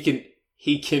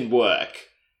he can work.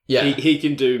 Yeah, he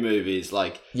can do movies.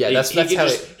 Like that's how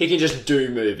he can just do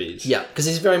movies. Yeah, because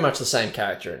he's very much the same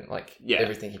character in like Yeah.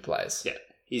 everything he plays. Yeah,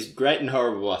 he's great in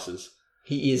Horrible Bosses.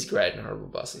 He is great in Horrible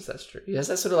Bosses. That's true. He has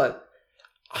that sort of like.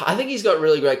 I think he's got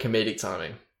really great comedic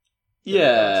timing.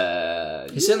 Yeah,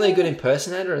 He's certainly a good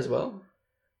impersonator as well.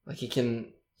 Like he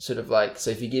can sort of like, so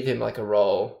if you give him like a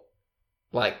role,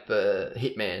 like the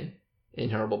hitman in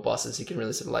Horrible Bosses, he can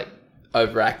really sort of like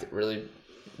overact it really,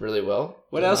 really well.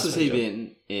 What else has he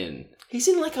been in? He's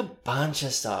in like a bunch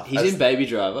of stuff. He's in Baby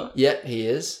Driver. Yeah, he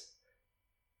is.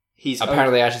 He's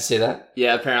apparently I should see that.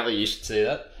 Yeah, apparently you should see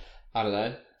that. I don't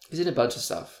know. He's in a bunch of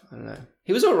stuff. I don't know.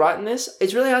 He was all right in this.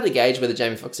 It's really hard to gauge whether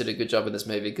Jamie Foxx did a good job in this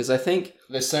movie because I think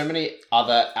there's so many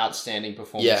other outstanding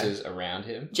performances around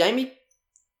him. Jamie,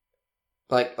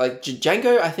 like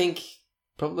Django, I think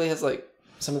probably has like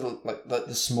some of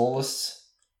the smallest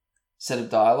set of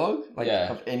dialogue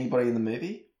of anybody in the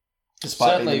movie,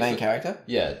 despite being the main character.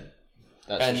 Yeah,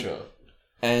 that's for sure.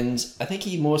 And I think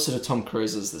he more sort of Tom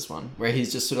Cruises this one, where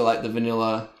he's just sort of like the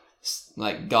vanilla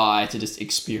like guy to just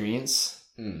experience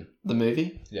the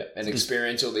movie. Yeah, and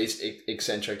experience all these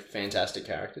eccentric, fantastic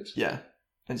characters. Yeah,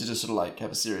 and to just sort of like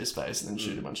have a serious face and then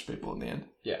shoot a bunch of people in the end.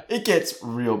 Yeah. It gets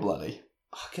real bloody.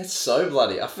 Oh, it gets so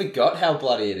bloody. I forgot how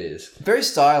bloody it is. Very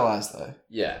stylized though.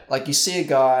 Yeah. Like you see a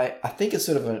guy, I think it's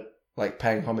sort of a like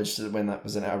paying homage to when that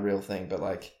was a real thing, but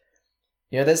like,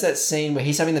 you know, there's that scene where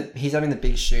he's having the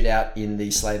big shootout in the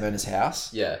slave owner's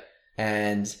house. Yeah.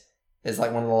 And there's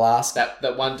like one of the last...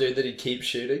 That one dude that he keeps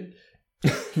shooting?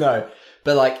 No.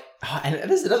 But like, and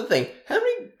there's another thing. How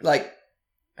many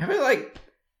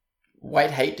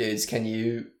white hate dudes can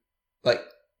you like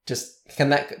just can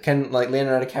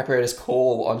Leonardo DiCaprio just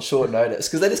call on short notice?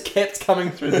 Because they just kept coming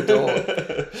through the door.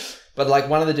 But like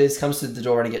one of the dudes comes to the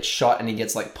door and he gets shot and he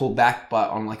gets like pulled back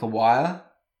on like a wire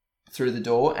through the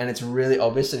door, and it's really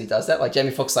obvious that he does that. Like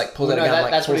Jamie Foxx like pulls out a gun.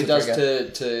 That's what he does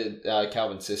to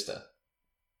Calvin's sister.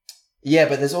 Yeah,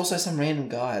 but there's also some random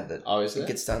guy that it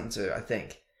gets done to, I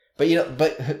think. But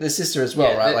but the sister as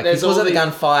well, right? Like he pulls out the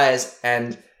gun, fires,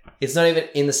 and it's not even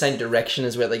in the same direction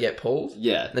as where they get pulled.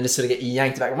 Yeah, and then just sort of get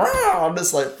yanked back, and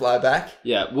just like fly back.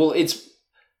 Yeah, well, it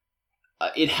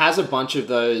has a bunch of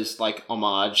those like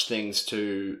homage things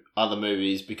to other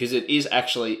movies because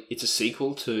it's a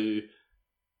sequel to.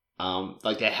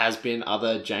 Like there has been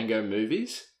other Django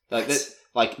movies like that.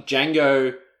 Like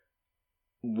Django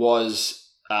was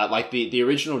like the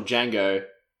original Django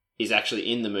is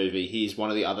actually in the movie. He's one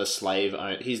of the other slave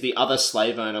he's the other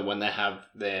slave owner when they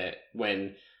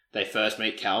first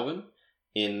meet Calvin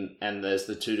and there's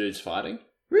the two dudes fighting.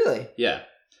 Really? Yeah.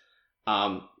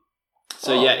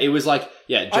 So yeah, it was like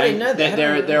I didn't know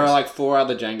that. There are like 4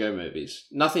 other Django movies.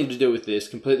 Nothing to do with this.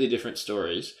 Completely different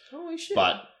stories. Holy shit!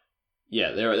 But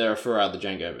yeah, there are 4 other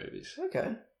Django movies.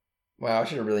 Okay. Wow, I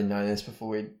should have really known this before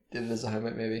we did it as a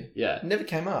homework movie. Yeah. It never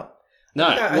came up. No,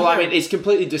 I mean, it's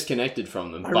completely disconnected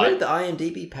from them. I read the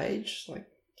IMDb page, like,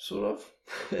 sort of,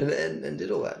 and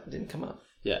did all that. It didn't come up.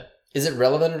 Yeah. Is it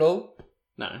relevant at all?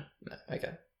 No. No,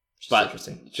 okay. But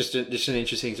interesting. Just an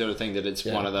interesting sort of thing that it's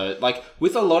one of those... Like,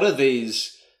 with a lot of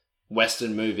these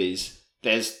Western movies,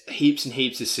 there's heaps and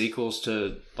heaps of sequels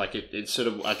to... Like, it's sort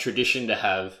of a tradition to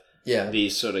have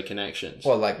these sort of connections.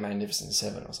 Well, like Magnificent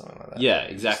Seven or something like that. Yeah,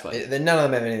 exactly. None of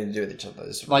them have anything to do with each other.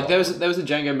 Like, there was a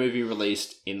Django movie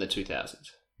released in the 2000s.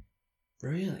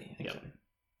 Really? Okay.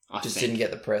 Yep. Didn't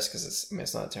get the press because it's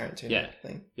not a Tarantino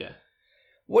thing. Yeah.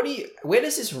 Where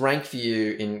does this rank for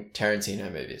you in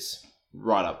Tarantino movies?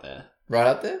 Right up there. Right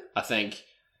up there? I think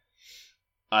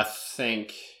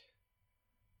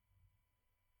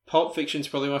Pulp Fiction's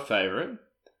probably my favourite.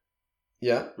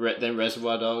 Yeah. Then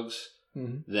Reservoir Dogs.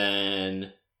 Mm-hmm.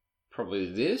 Then probably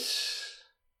this.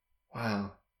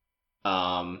 Wow.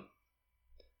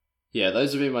 Yeah,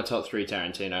 those would be my top 3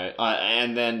 Tarantino.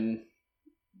 And then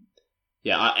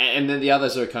the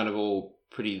others are kind of all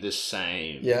pretty the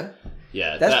same. Yeah.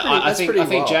 Yeah, I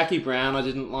think Jackie Brown I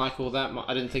didn't like all that much.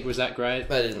 I didn't think it was that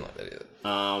great. I didn't like that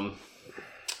either.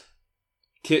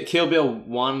 Kill Bill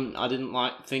 1 I didn't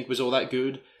think was all that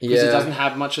good because it doesn't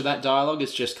have much of that dialogue.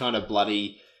 It's just kind of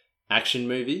bloody action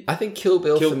movie. I think Kill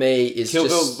Bill for me is Kill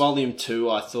Bill Volume 2.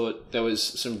 I thought there was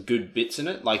some good bits in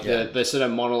it, like the sort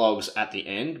of monologues at the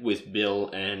end with Bill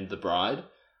and the bride.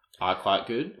 are quite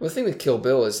good. Well, the thing with Kill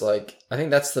Bill is, like, I think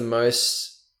that's the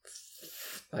most,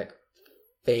 like,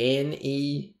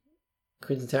 fan-y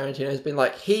Quentin Tarantino's been.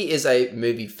 Like, he is a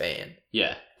movie fan.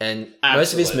 Yeah. And Absolutely.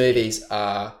 most of his movies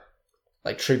are,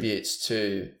 like, tributes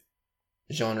to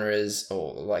genres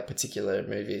or, like, particular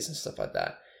movies and stuff like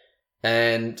that.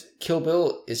 And Kill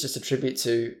Bill is just a tribute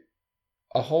to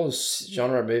a whole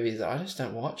genre of movies that I just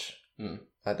don't watch.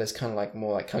 Like, there's kind of, like,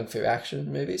 more, like, kung fu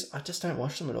action movies. I just don't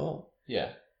watch them at all.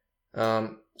 Yeah.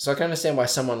 So I can understand why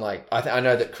someone like I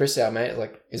know that Chris, our mate,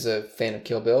 like is a fan of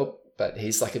Kill Bill, but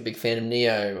he's like a big fan of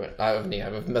of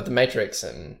the Matrix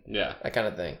and that kind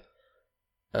of thing.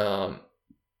 And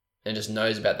just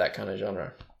knows about that kind of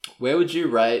genre. Where would you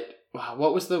rate?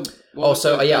 What was the?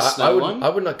 I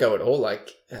would not go at all. Like,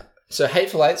 so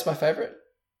Hateful Eight's my favorite,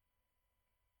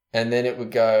 and then it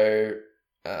would go,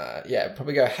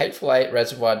 probably go Hateful Eight,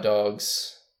 Reservoir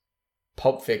Dogs,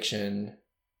 Pulp Fiction.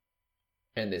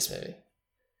 And this movie.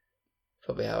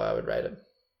 Probably how I would rate him.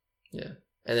 Yeah.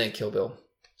 And then Kill Bill.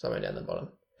 Somewhere down the bottom.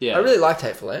 Yeah. I really liked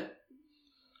Hateful Eight.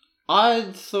 I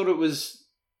thought it was...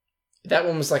 That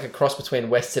one was like a cross between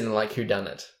Western and like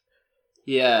Whodunit.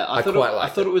 Yeah. I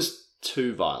thought it was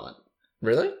too violent.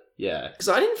 Really? Yeah. Because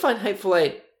I didn't find Hateful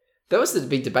Eight... That was the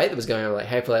big debate that was going on, like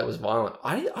Hateful Eight was violent.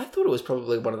 I thought it was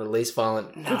probably one of the least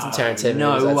violent Quentin Tarantino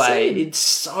movies No way. I'd seen. It's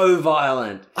so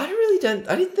violent. I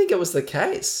didn't think it was the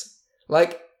case.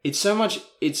 Like, it's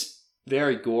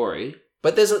very gory.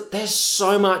 But there's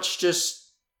so much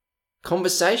just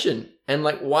conversation and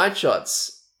like wide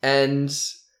shots and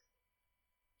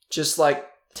just like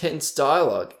tense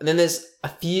dialogue. And then there's a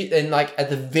few, and like at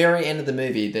the very end of the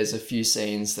movie, there's a few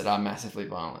scenes that are massively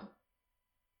violent.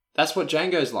 That's what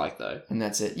Django's like, though. And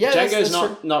that's it. Yeah,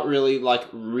 Django's not really like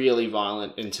really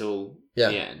violent until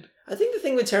the end. I think the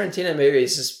thing with Tarantino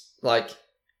movies is like,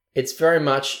 it's very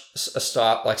much a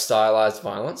stylized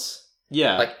violence.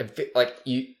 Yeah. Like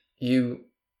you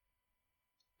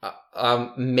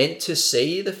meant to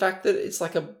see the fact that it's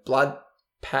like a blood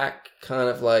pack kind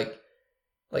of like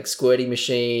squirty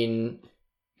machine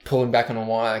pulling back on a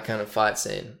wire kind of fight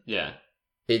scene. Yeah.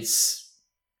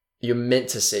 You're meant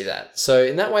to see that. So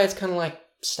in that way, it's kind of like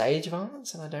stage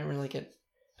violence, and I don't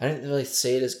really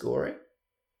see it as gory.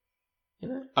 You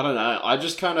know? I don't know. I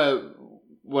just kind of,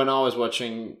 when I was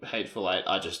watching Hateful Eight,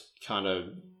 I just kind of,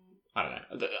 I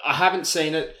don't know. I haven't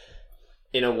seen it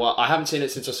in a while. I haven't seen it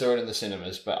since I saw it in the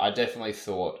cinemas, but I definitely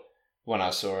thought when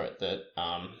I saw it that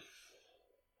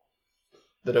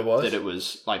it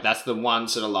was like, that's the one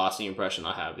sort of lasting impression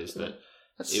I have, is that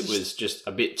was just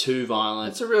a bit too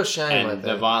violent. It's a real shame. And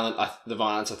the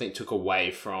violence I think took away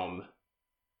from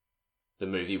the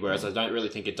movie, whereas I don't really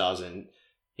think it does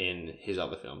in his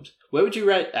other films. Where would you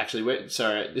rate, actually,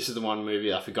 sorry, this is the one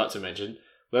movie I forgot to mention.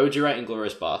 Where would you rate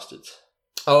Inglourious Basterds?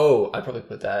 Oh, I'd probably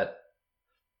put that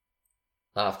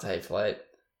after Hateful Eight.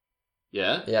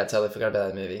 Yeah? Yeah, I totally forgot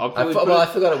about that movie. I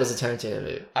forgot it was a Tarantino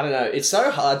movie. I don't know. It's so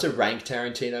hard to rank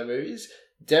Tarantino movies.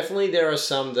 Definitely there are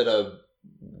some that are,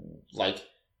 like,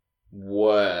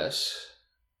 worse.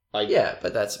 Like, yeah,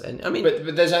 but that's... I mean...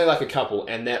 But there's only, like, a couple,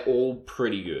 and they're all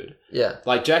pretty good. Yeah.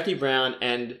 Like, Jackie Brown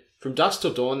and From Dusk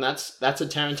Till Dawn, that's a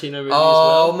Tarantino movie as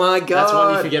well. Oh, my God. That's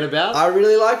one you forget about. I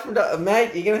really like From Dusk...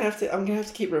 Mate, I'm going to have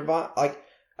to keep reviving... Like,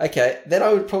 okay, then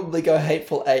I would probably go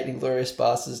Hateful Eight, Inglourious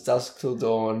Basterds, Dusk Till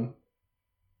Dawn...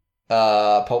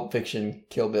 Pulp Fiction,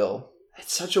 Kill Bill.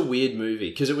 It's such a weird movie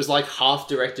because it was like half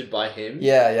directed by him.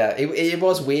 Yeah. It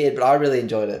was weird, but I really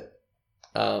enjoyed it.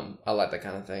 I like that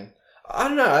kind of thing. I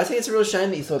don't know. I think it's a real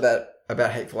shame that you thought that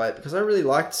about Hateful Eight, because I really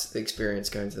liked the experience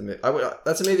going to the movie.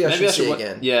 That's a movie I should see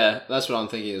again. Yeah, that's what I'm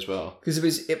thinking as well.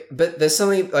 Because but there's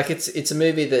something like it's a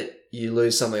movie that you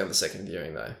lose something on the second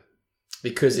viewing though,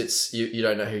 because it's you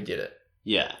don't know who did it.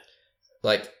 Yeah.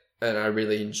 Like. And I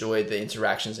really enjoyed the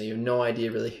interactions, and you have no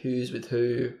idea really who's with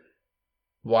who,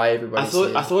 why everybody's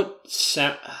here. I thought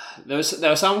there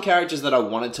were some characters that I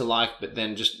wanted to like, but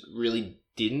then just really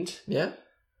didn't. Yeah,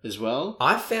 as well. What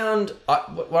I found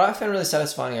really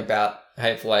satisfying about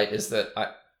Hateful Eight is that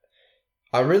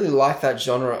I really like that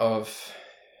genre of,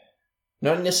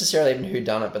 not necessarily even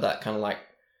whodunit, but that kind of like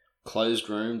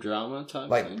closed room drama type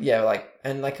thing. Yeah,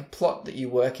 and a plot that you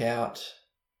work out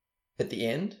at the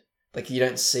end. Like, you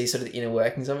don't see sort of the inner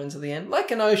workings of it until the end.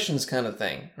 Like an Ocean's kind of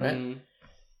thing, right? Mm.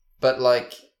 But,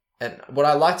 and what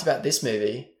I liked about this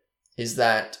movie is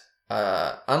that,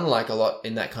 unlike a lot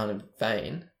in that kind of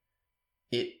vein,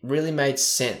 it really made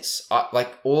sense.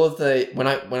 All of when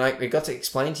I got to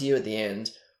explain to you at the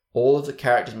end, all of the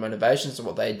characters' motivations and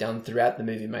what they had done throughout the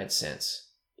movie made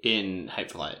sense. In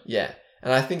Hateful Eight. Yeah.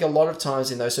 And I think a lot of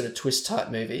times in those sort of twist-type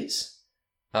movies,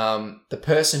 the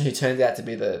person who turns out to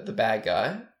be the bad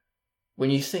guy... when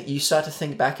you start to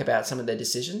think back about some of their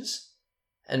decisions,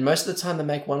 and most of the time they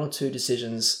make one or two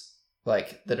decisions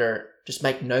like that are just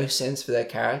make no sense for their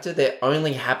character. They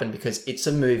only happen because it's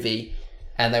a movie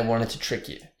and they wanted to trick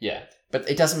you. Yeah. But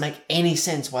it doesn't make any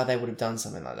sense why they would have done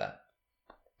something like that.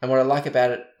 And what I like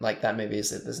about it, like that movie, is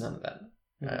that there's none of that.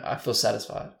 I feel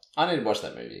satisfied. I need to watch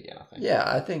that movie again, I think. Yeah,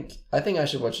 I think I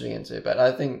should watch it again too. But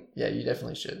I think, yeah, you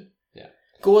definitely should. Yeah.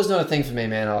 Gore's not a thing for me,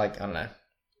 man. I don't know.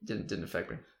 Didn't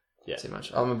affect me too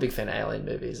much. I'm a big fan of alien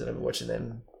movies and I've been watching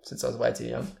them since I was way too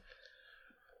young.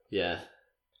 Yeah.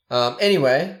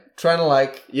 Anyway, trying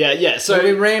to Yeah. So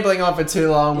we've been rambling on for too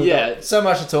long. We've got so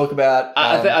much to talk about.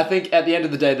 I think at the end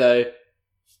of the day, though,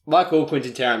 like all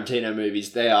Quentin Tarantino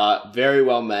movies, they are very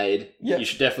well made. Yep. You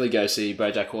should definitely go see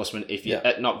BoJack Horseman if you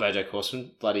not BoJack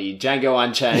Horseman, bloody Django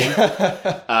Unchained.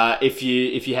 if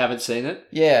you haven't seen it,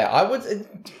 I would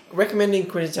recommending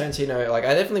Quentin Tarantino. Like,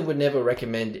 I definitely would never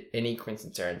recommend any Quentin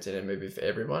Tarantino movie for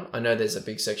everyone. I know there's a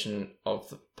big section of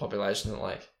the population that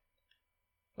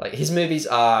like his movies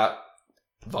are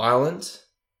violent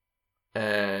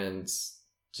and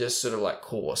just sort of like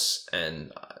coarse,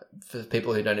 and for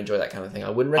people who don't enjoy that kind of thing, I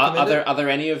wouldn't recommend it. Are there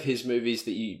any of his movies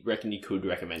that you reckon you could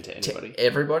recommend to anybody? To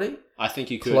everybody? I think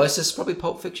you could. Closest, probably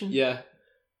Pulp Fiction. Yeah.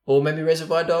 Or maybe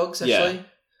Reservoir Dogs, actually. Yeah.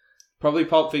 Probably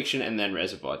Pulp Fiction and then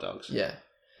Reservoir Dogs. Yeah.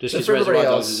 Just because Reservoir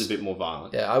Dogs is a bit more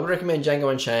violent. Yeah, I would recommend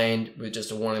Django Unchained with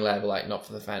just a warning label, like, not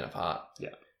for the faint of heart.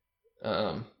 Yeah.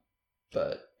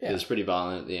 But yeah. It's pretty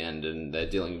violent at the end and they're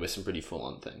dealing with some pretty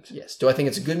full-on things. Yes. Do I think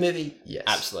it's a good movie? Yes.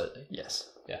 Absolutely. Yes.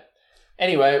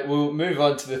 Anyway, we'll move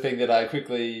on to the thing that I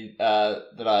quickly,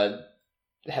 that I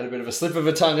had a bit of a slip of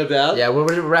a tongue about. Yeah, we'll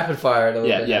rapid fire it a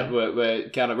little bit. Yeah, we're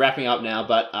kind of wrapping up now,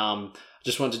 but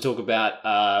just wanted to talk about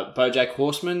BoJack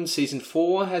Horseman Season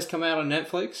 4 has come out on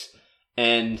Netflix,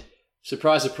 and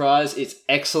surprise, surprise, it's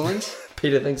excellent.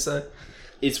 Peter thinks so.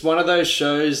 It's one of those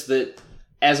shows that,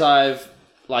 as I've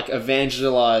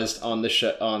evangelized on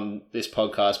on this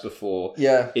podcast before,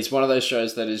 it's one of those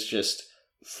shows that is just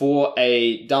for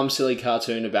a dumb, silly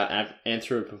cartoon about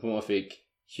anthropomorphic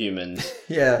humans.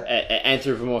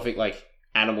 Anthropomorphic, like,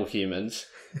 animal humans,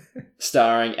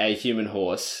 starring a human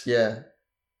horse. Yeah.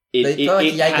 They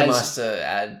like Jägermeister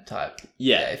ad type.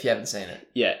 Yeah, if you haven't seen it.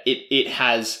 Yeah, it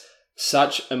has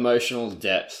such emotional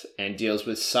depth and deals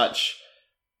with such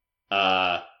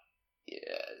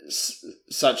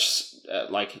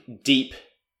deep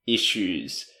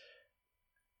issues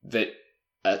that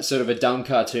sort of a dumb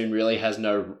cartoon really has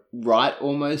no right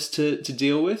almost to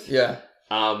deal with. Yeah.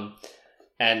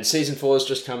 And Season 4 has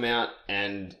just come out,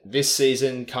 and this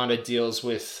season kind of deals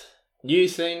with new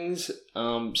things,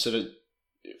 sort of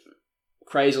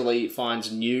crazily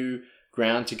finds new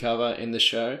ground to cover in the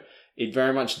show. It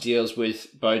very much deals with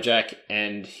BoJack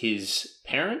and his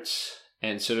parents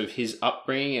and sort of his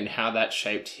upbringing and how that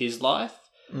shaped his life.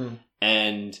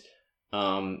 And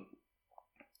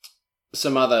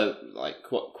some other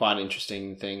quite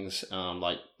interesting things,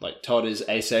 like Todd is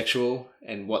asexual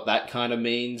and what that kind of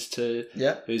means to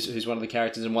who's one of the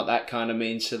characters and what that kind of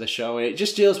means to the show. And it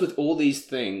just deals with all these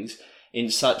things in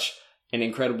such an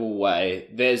incredible way.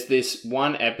 There's this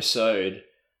one episode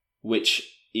which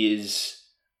is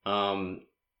the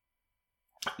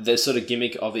sort of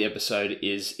gimmick of the episode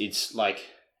is it's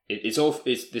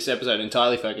this episode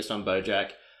entirely focused on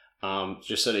BoJack,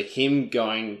 just sort of him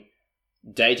going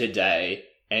day to day,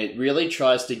 and it really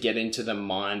tries to get into the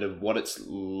mind of what it's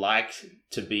like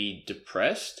to be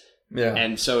depressed. Yeah.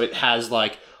 And so it has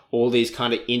like all these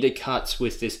kind of intercuts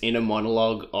with this inner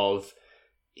monologue of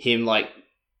him like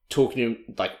talking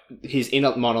to like his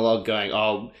inner monologue going,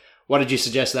 "Oh, what did you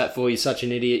suggest that for? You're such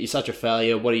an idiot. You're such a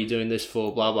failure. What are you doing this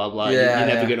for? Blah, blah, blah. You're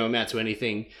never going to amount to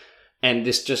anything." And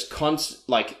this just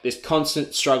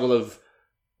constant struggle of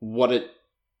what it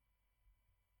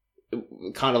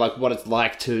kind of like what it's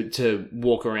like to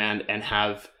walk around and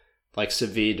have like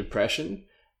severe depression.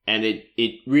 And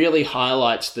it really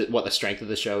highlights what the strength of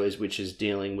the show is, which is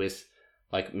dealing with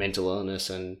like mental illness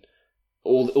and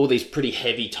all these pretty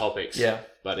heavy topics. Yeah.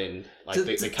 But in like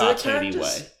the cartoony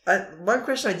way. One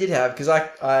question I did have, because I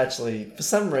actually, for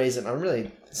some reason, I'm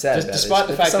really sad about despite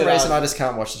this, the fact for some that reason I just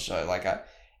can't watch the show. Like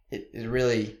it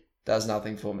really does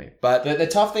nothing for me. But the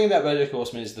tough thing about BoJack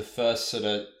Horseman is the first sort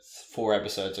of 4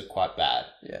 episodes are quite bad.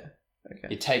 Yeah. Okay.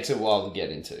 It takes a while to get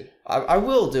into. I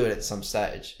will do it at some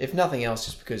stage, if nothing else,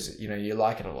 just because you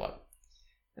like it a lot,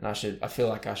 and I feel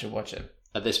like I should watch it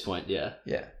at this point. Yeah.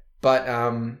 Yeah, but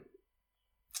I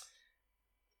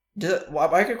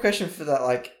got a question for that.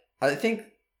 Like, I think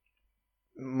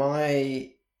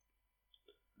my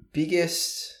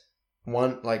biggest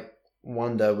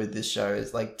wonder with this show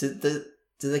is like, do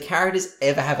the characters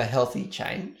ever have a healthy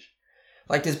change?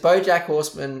 Like, does BoJack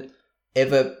Horseman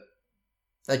ever...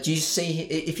 Like, do you see...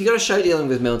 If you got a show dealing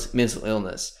with mental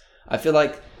illness, I feel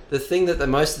like the thing that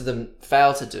most of them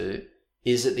fail to do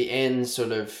is at the end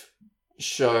sort of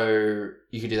show...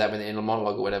 You could do that with an inner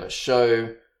monologue or whatever.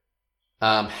 Show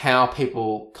how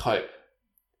people cope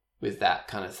with that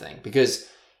kind of thing. Because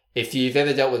if you've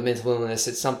ever dealt with mental illness,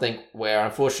 it's something where,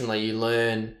 unfortunately, you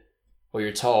learn or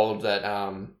you're told that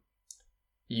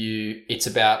it's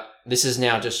about... This is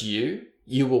now just you.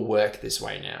 You will work this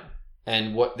way now.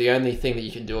 And the only thing that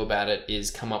you can do about it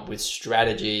is come up with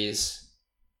strategies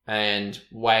and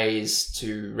ways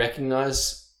to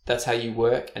recognize that's how you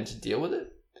work and to deal with it.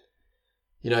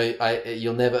 You know,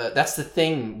 you'll never... That's the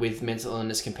thing with mental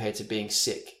illness compared to being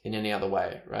sick in any other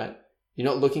way, right? You're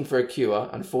not looking for a cure.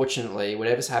 Unfortunately,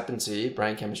 whatever's happened to you,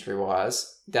 brain chemistry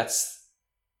wise, that's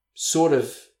sort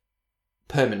of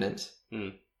permanent.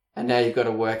 Mm. And now you've got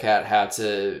to work out how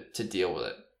to deal with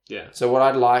it. Yeah. So what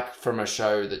I'd like from a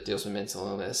show that deals with mental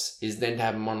illness is then to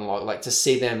have a monologue, like to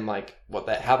see them like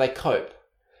how they cope.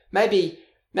 Maybe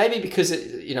because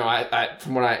it, you know, I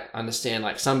from what I understand,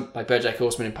 like BoJack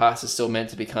Horseman in past is still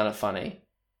meant to be kind of funny.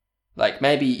 Like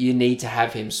maybe you need to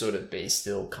have him sort of be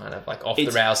still kind of like off the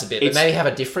rails a bit, but maybe have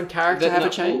a different character have a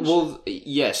change. Well,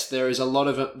 yes, there is a lot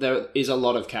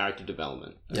of character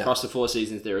development across the 4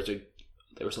 seasons. There is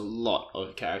a lot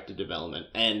of character development,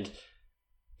 and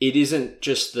it isn't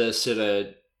just the sort of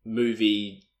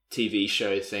movie, TV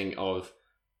show thing of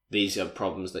these are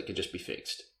problems that could just be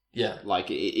fixed. Yeah. Like,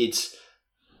 it's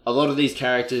a lot of these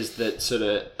characters that sort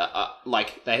of,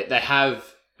 like, they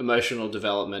have emotional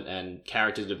development and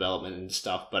character development and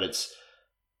stuff, but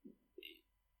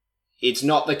it's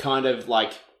not the kind of,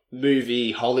 like,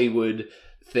 movie, Hollywood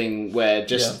thing where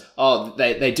just,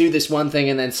 they do this one thing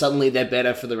and then suddenly they're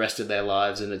better for the rest of their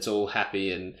lives and it's all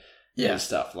happy and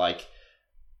stuff. Like,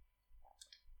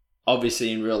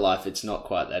 obviously in real life it's not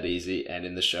quite that easy, and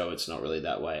in the show it's not really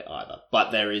that way either. But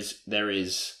there is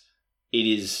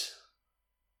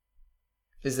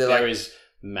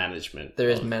management. There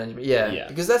is management, yeah.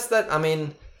 Because I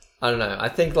mean, I don't know. I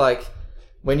think, like,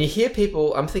 when you hear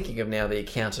people... I'm thinking of now The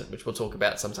Accountant, which we'll talk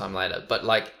about sometime later. But,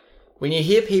 like, when you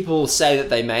hear people say that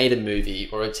they made a movie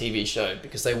or a TV show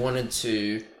because they wanted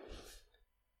to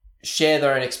share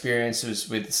their own experiences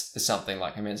with something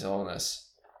like a mental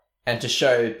illness and to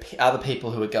show other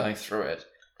people who are going through it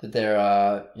that there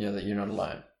are, you know, that you're not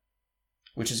alone,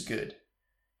 which is good.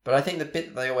 But I think the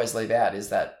bit that they always leave out is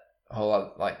that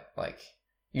whole, like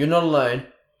you're not alone,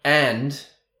 and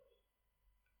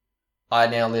I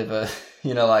now live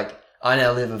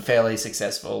a fairly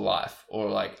successful life, or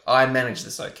like I manage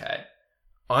this okay.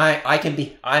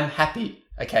 I'm happy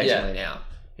occasionally now,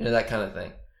 you know, that kind of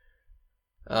thing.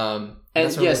 And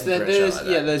yes,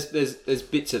 there's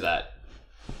bits of that,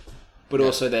 but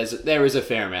also there is a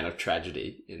fair amount of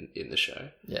tragedy in the show.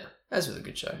 Yeah, as with a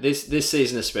good show. This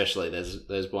season especially,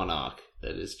 there's one arc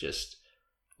that is just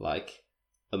like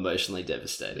emotionally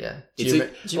devastating. Yeah,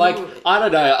 I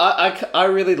don't know. I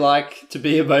really like to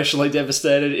be emotionally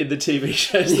devastated in the TV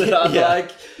shows that I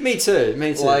like. Me too.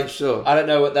 Like, sure. I don't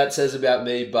know what that says about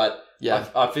me, but yeah,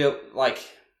 I feel like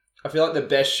the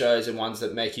best shows are ones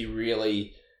that make you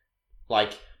really,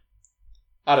 like,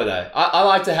 I don't know. I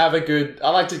like to have I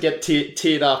like to get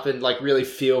teared up and like really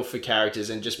feel for characters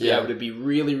and just be able to be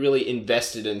really, really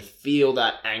invested and feel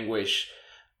that anguish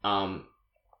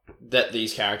that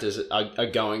these characters are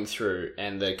going through,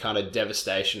 and the kind of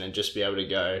devastation, and just be able to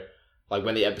go, like,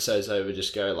 when the episode's over,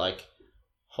 just go like,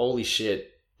 holy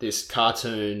shit, this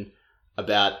cartoon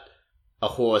about a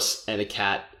horse and a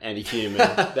cat and a human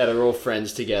that are all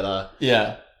friends together.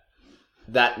 Yeah.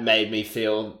 That made me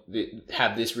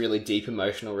have this really deep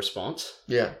emotional response.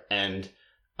 Yeah. And,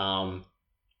 I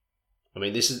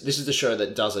mean, this is the show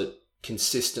that does it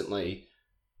consistently,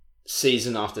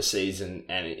 season after season,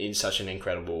 and in such an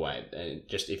incredible way. And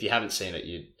just, if you haven't seen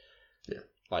it,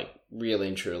 like, really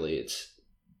and truly, it's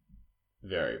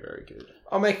very, very good.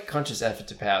 I'll make a conscious effort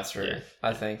to power through,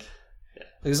 I think. Yeah.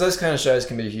 Because those kind of shows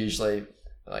can be hugely,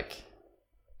 like,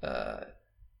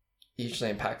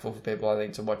 hugely impactful for people, I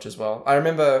think, to watch as well. I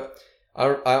remember,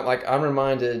 I'm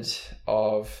reminded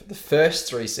of the first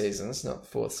 3 seasons, not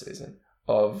the 4th season,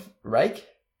 of Rake.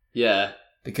 Yeah.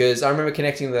 Because I remember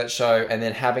connecting with that show and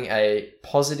then having a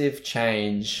positive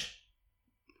change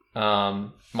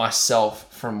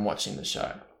myself from watching the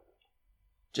show.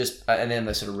 And then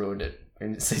they sort of ruined it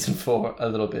in season 4 a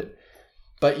little bit.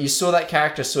 But you saw that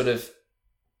character sort of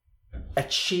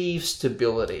achieve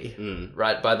stability,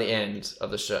 right, by the end of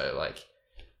the show. Like,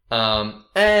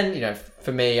 and, you know,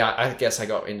 for me, I guess I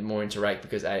got more into Rake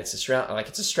because it's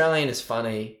Australian, it's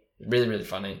funny, really, really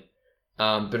funny.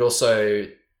 But also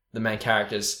the main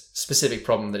character's specific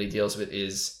problem that he deals with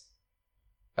is,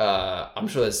 I'm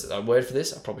sure there's a word for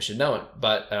this. I probably should know it,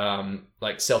 but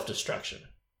like self-destruction,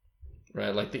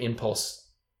 right? Like the impulse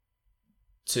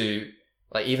to,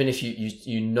 like, even if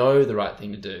you know the right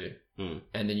thing to do,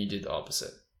 and then you do the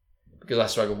opposite. Because I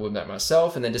struggled with that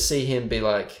myself, and then to see him be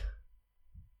like,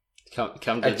 come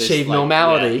to achieve this,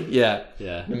 normality, yeah,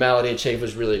 normality achieved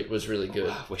was really good.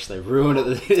 I wish they ruined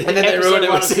it. And then they ruined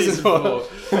it with season 4.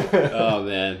 Oh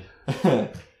man. All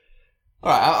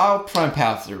right, I'll try and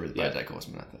power through with BoJack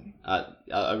Horseman, I think.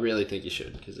 I really think you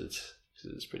should, because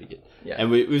it's pretty good. Yeah,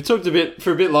 and we've talked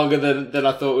for a bit longer than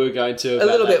I thought we were going to. A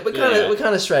little bit. We're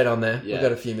kind of straight on there. Yeah. We've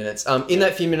got a few minutes. In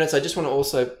that few minutes, I just want to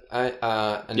also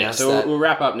announce that. We'll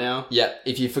wrap up now. Yeah,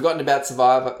 if you've forgotten about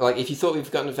Survivor, like if you thought we've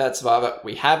forgotten about Survivor,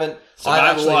 we haven't. Survivor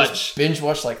I actually watch. just binge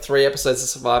watched like 3 episodes of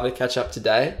Survivor to catch up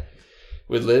today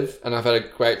with Liv, and I've had a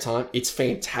great time. It's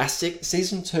fantastic.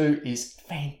 Season 2 is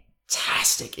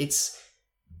fantastic. It's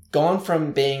gone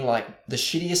from being like the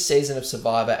shittiest season of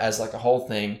Survivor as like a whole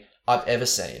thing I've ever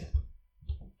seen.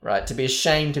 Right, to be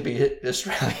ashamed to be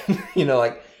Australian,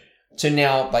 like, to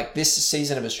now, like, this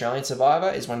season of Australian Survivor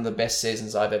is one of the best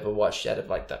seasons I've ever watched out of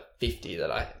like the 50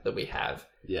 that we have.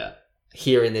 Yeah.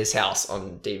 Here in this house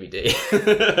on DVD.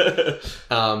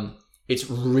 It's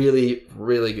really,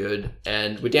 really good,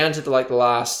 and we're down to the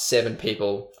last 7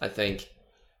 people, I think.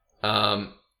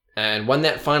 And when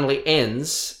that finally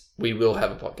ends, we will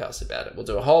have a podcast about it. We'll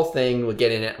do a whole thing. We'll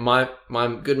get in it. My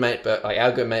good mate,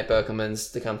 our good mate Berkelman's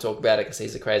to come talk about it because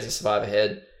he's a crazy Survivor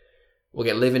head. We'll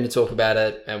get Liv in to talk about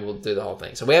it, and we'll do the whole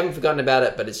thing. So we haven't forgotten about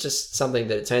it, but it's just something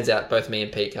that it turns out both me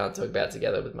and Pete can't talk about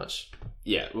together with much.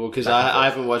 Yeah, well, because I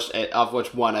haven't watched it. I've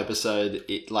watched one episode,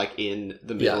 in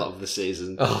the middle of the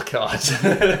season. Oh, God.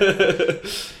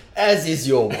 As is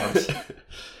your want.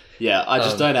 Yeah, I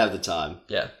just don't have the time.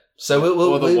 Yeah. So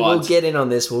we'll get in on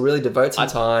this. We'll really devote some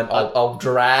time. I'll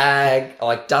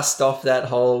dust off that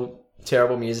whole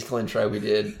terrible musical intro we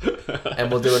did, and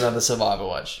we'll do another Survivor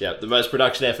watch. Yeah, the most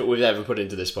production effort we've ever put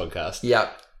into this podcast.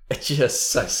 Yep. It's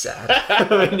just so sad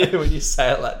when you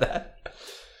say it like that.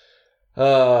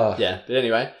 Oh. Yeah, but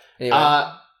anyway.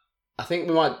 I think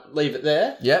we might leave it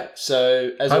there. Yep. So,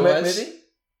 as homework always... movie?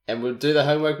 And we'll do the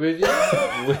homework movie.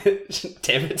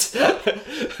 Damn it.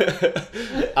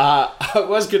 I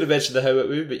was going to mention the homework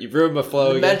movie, but you've ruined my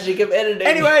flow again. Magic of editing.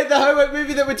 Anyway, the homework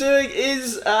movie that we're doing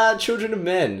is Children of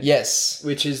Men. Yes.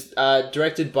 Which is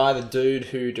directed by the dude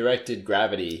who directed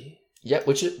Gravity. Yep,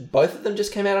 both of them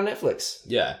just came out on Netflix.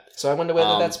 Yeah. So I wonder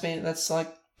whether that's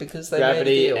like because they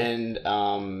Gravity made a deal.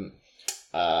 And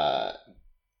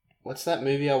what's that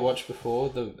movie I watched before?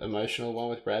 The emotional one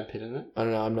with Brad Pitt in it? I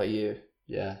don't know, I'm not you.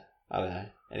 Yeah, I don't know.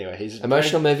 Anyway, he's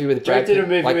emotional movie with Brad Pitt.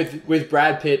 Directed a movie with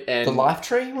Brad Pitt and... The Life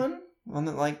Tree one? One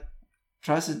that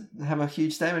tries to have a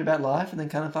huge statement about life and then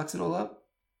kind of fucks it all up?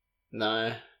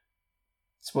 No.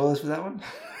 Spoilers for that one?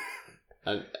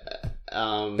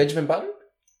 Benjamin Button?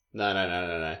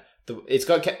 No. It's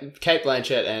got Kate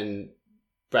Blanchett and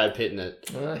Brad Pitt in it.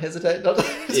 I hesitate not to...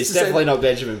 It's definitely not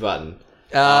Benjamin Button.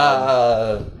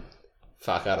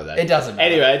 Fuck, I don't know. It doesn't matter.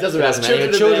 Anyway, it doesn't matter.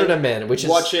 Children of Men, which is...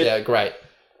 Watch it. Yeah, great.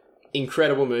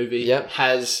 Incredible movie. Yep.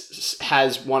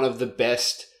 Has one of the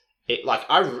best...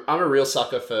 I'm a real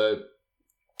sucker for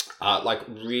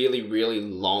really, really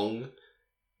long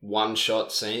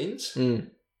one-shot scenes.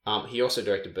 He also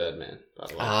directed Birdman, by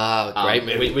the way. Great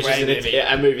movie. Which is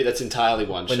a movie that's entirely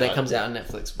one-shot. When that comes out on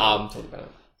Netflix, we'll talk about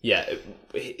it. Yeah,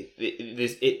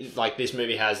 this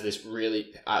movie has this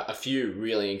really a few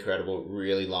really incredible,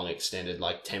 really long, extended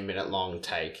 10-minute long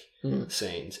take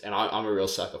scenes, and I'm a real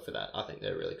sucker for that. I think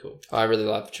they're really cool. I really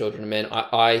love Children of Men.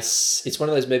 It's one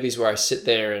of those movies where I sit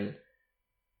there and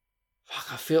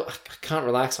I can't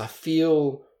relax. I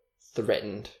feel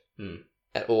threatened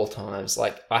at all times.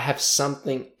 I have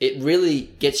something. It really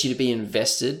gets you to be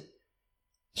invested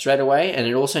straight away, and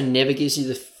it also never gives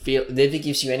you never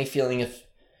gives you any feeling of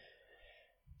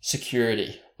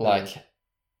security,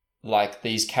 like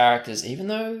these characters, even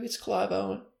though it's Clive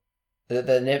Owen,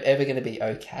 they're never ever going to be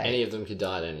okay. Any of them could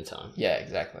die at any time. Yeah,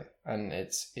 exactly, and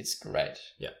it's great.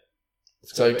 Yeah.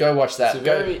 So go watch that.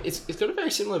 It's got a very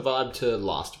similar vibe to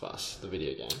Last of Us, the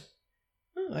video game.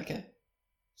 Oh, okay.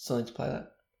 Still need to play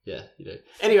that. Yeah, you do.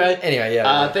 Anyway,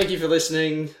 yeah. Thank you for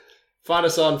listening. Find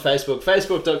us on Facebook,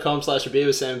 facebook.com/beer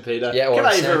with Sam and Peter. Yeah, can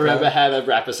I even remember how to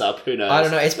wrap us up? Who knows? I don't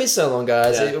know. It's been so long,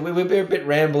 guys. Yeah. We've been a bit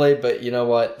rambly, but you know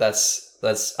what? That's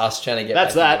us trying to get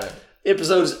That's back that.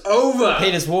 Episode is over.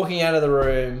 Peter's walking out of the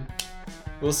room.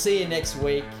 We'll see you next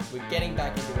week. We're getting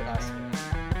back into it, I swear.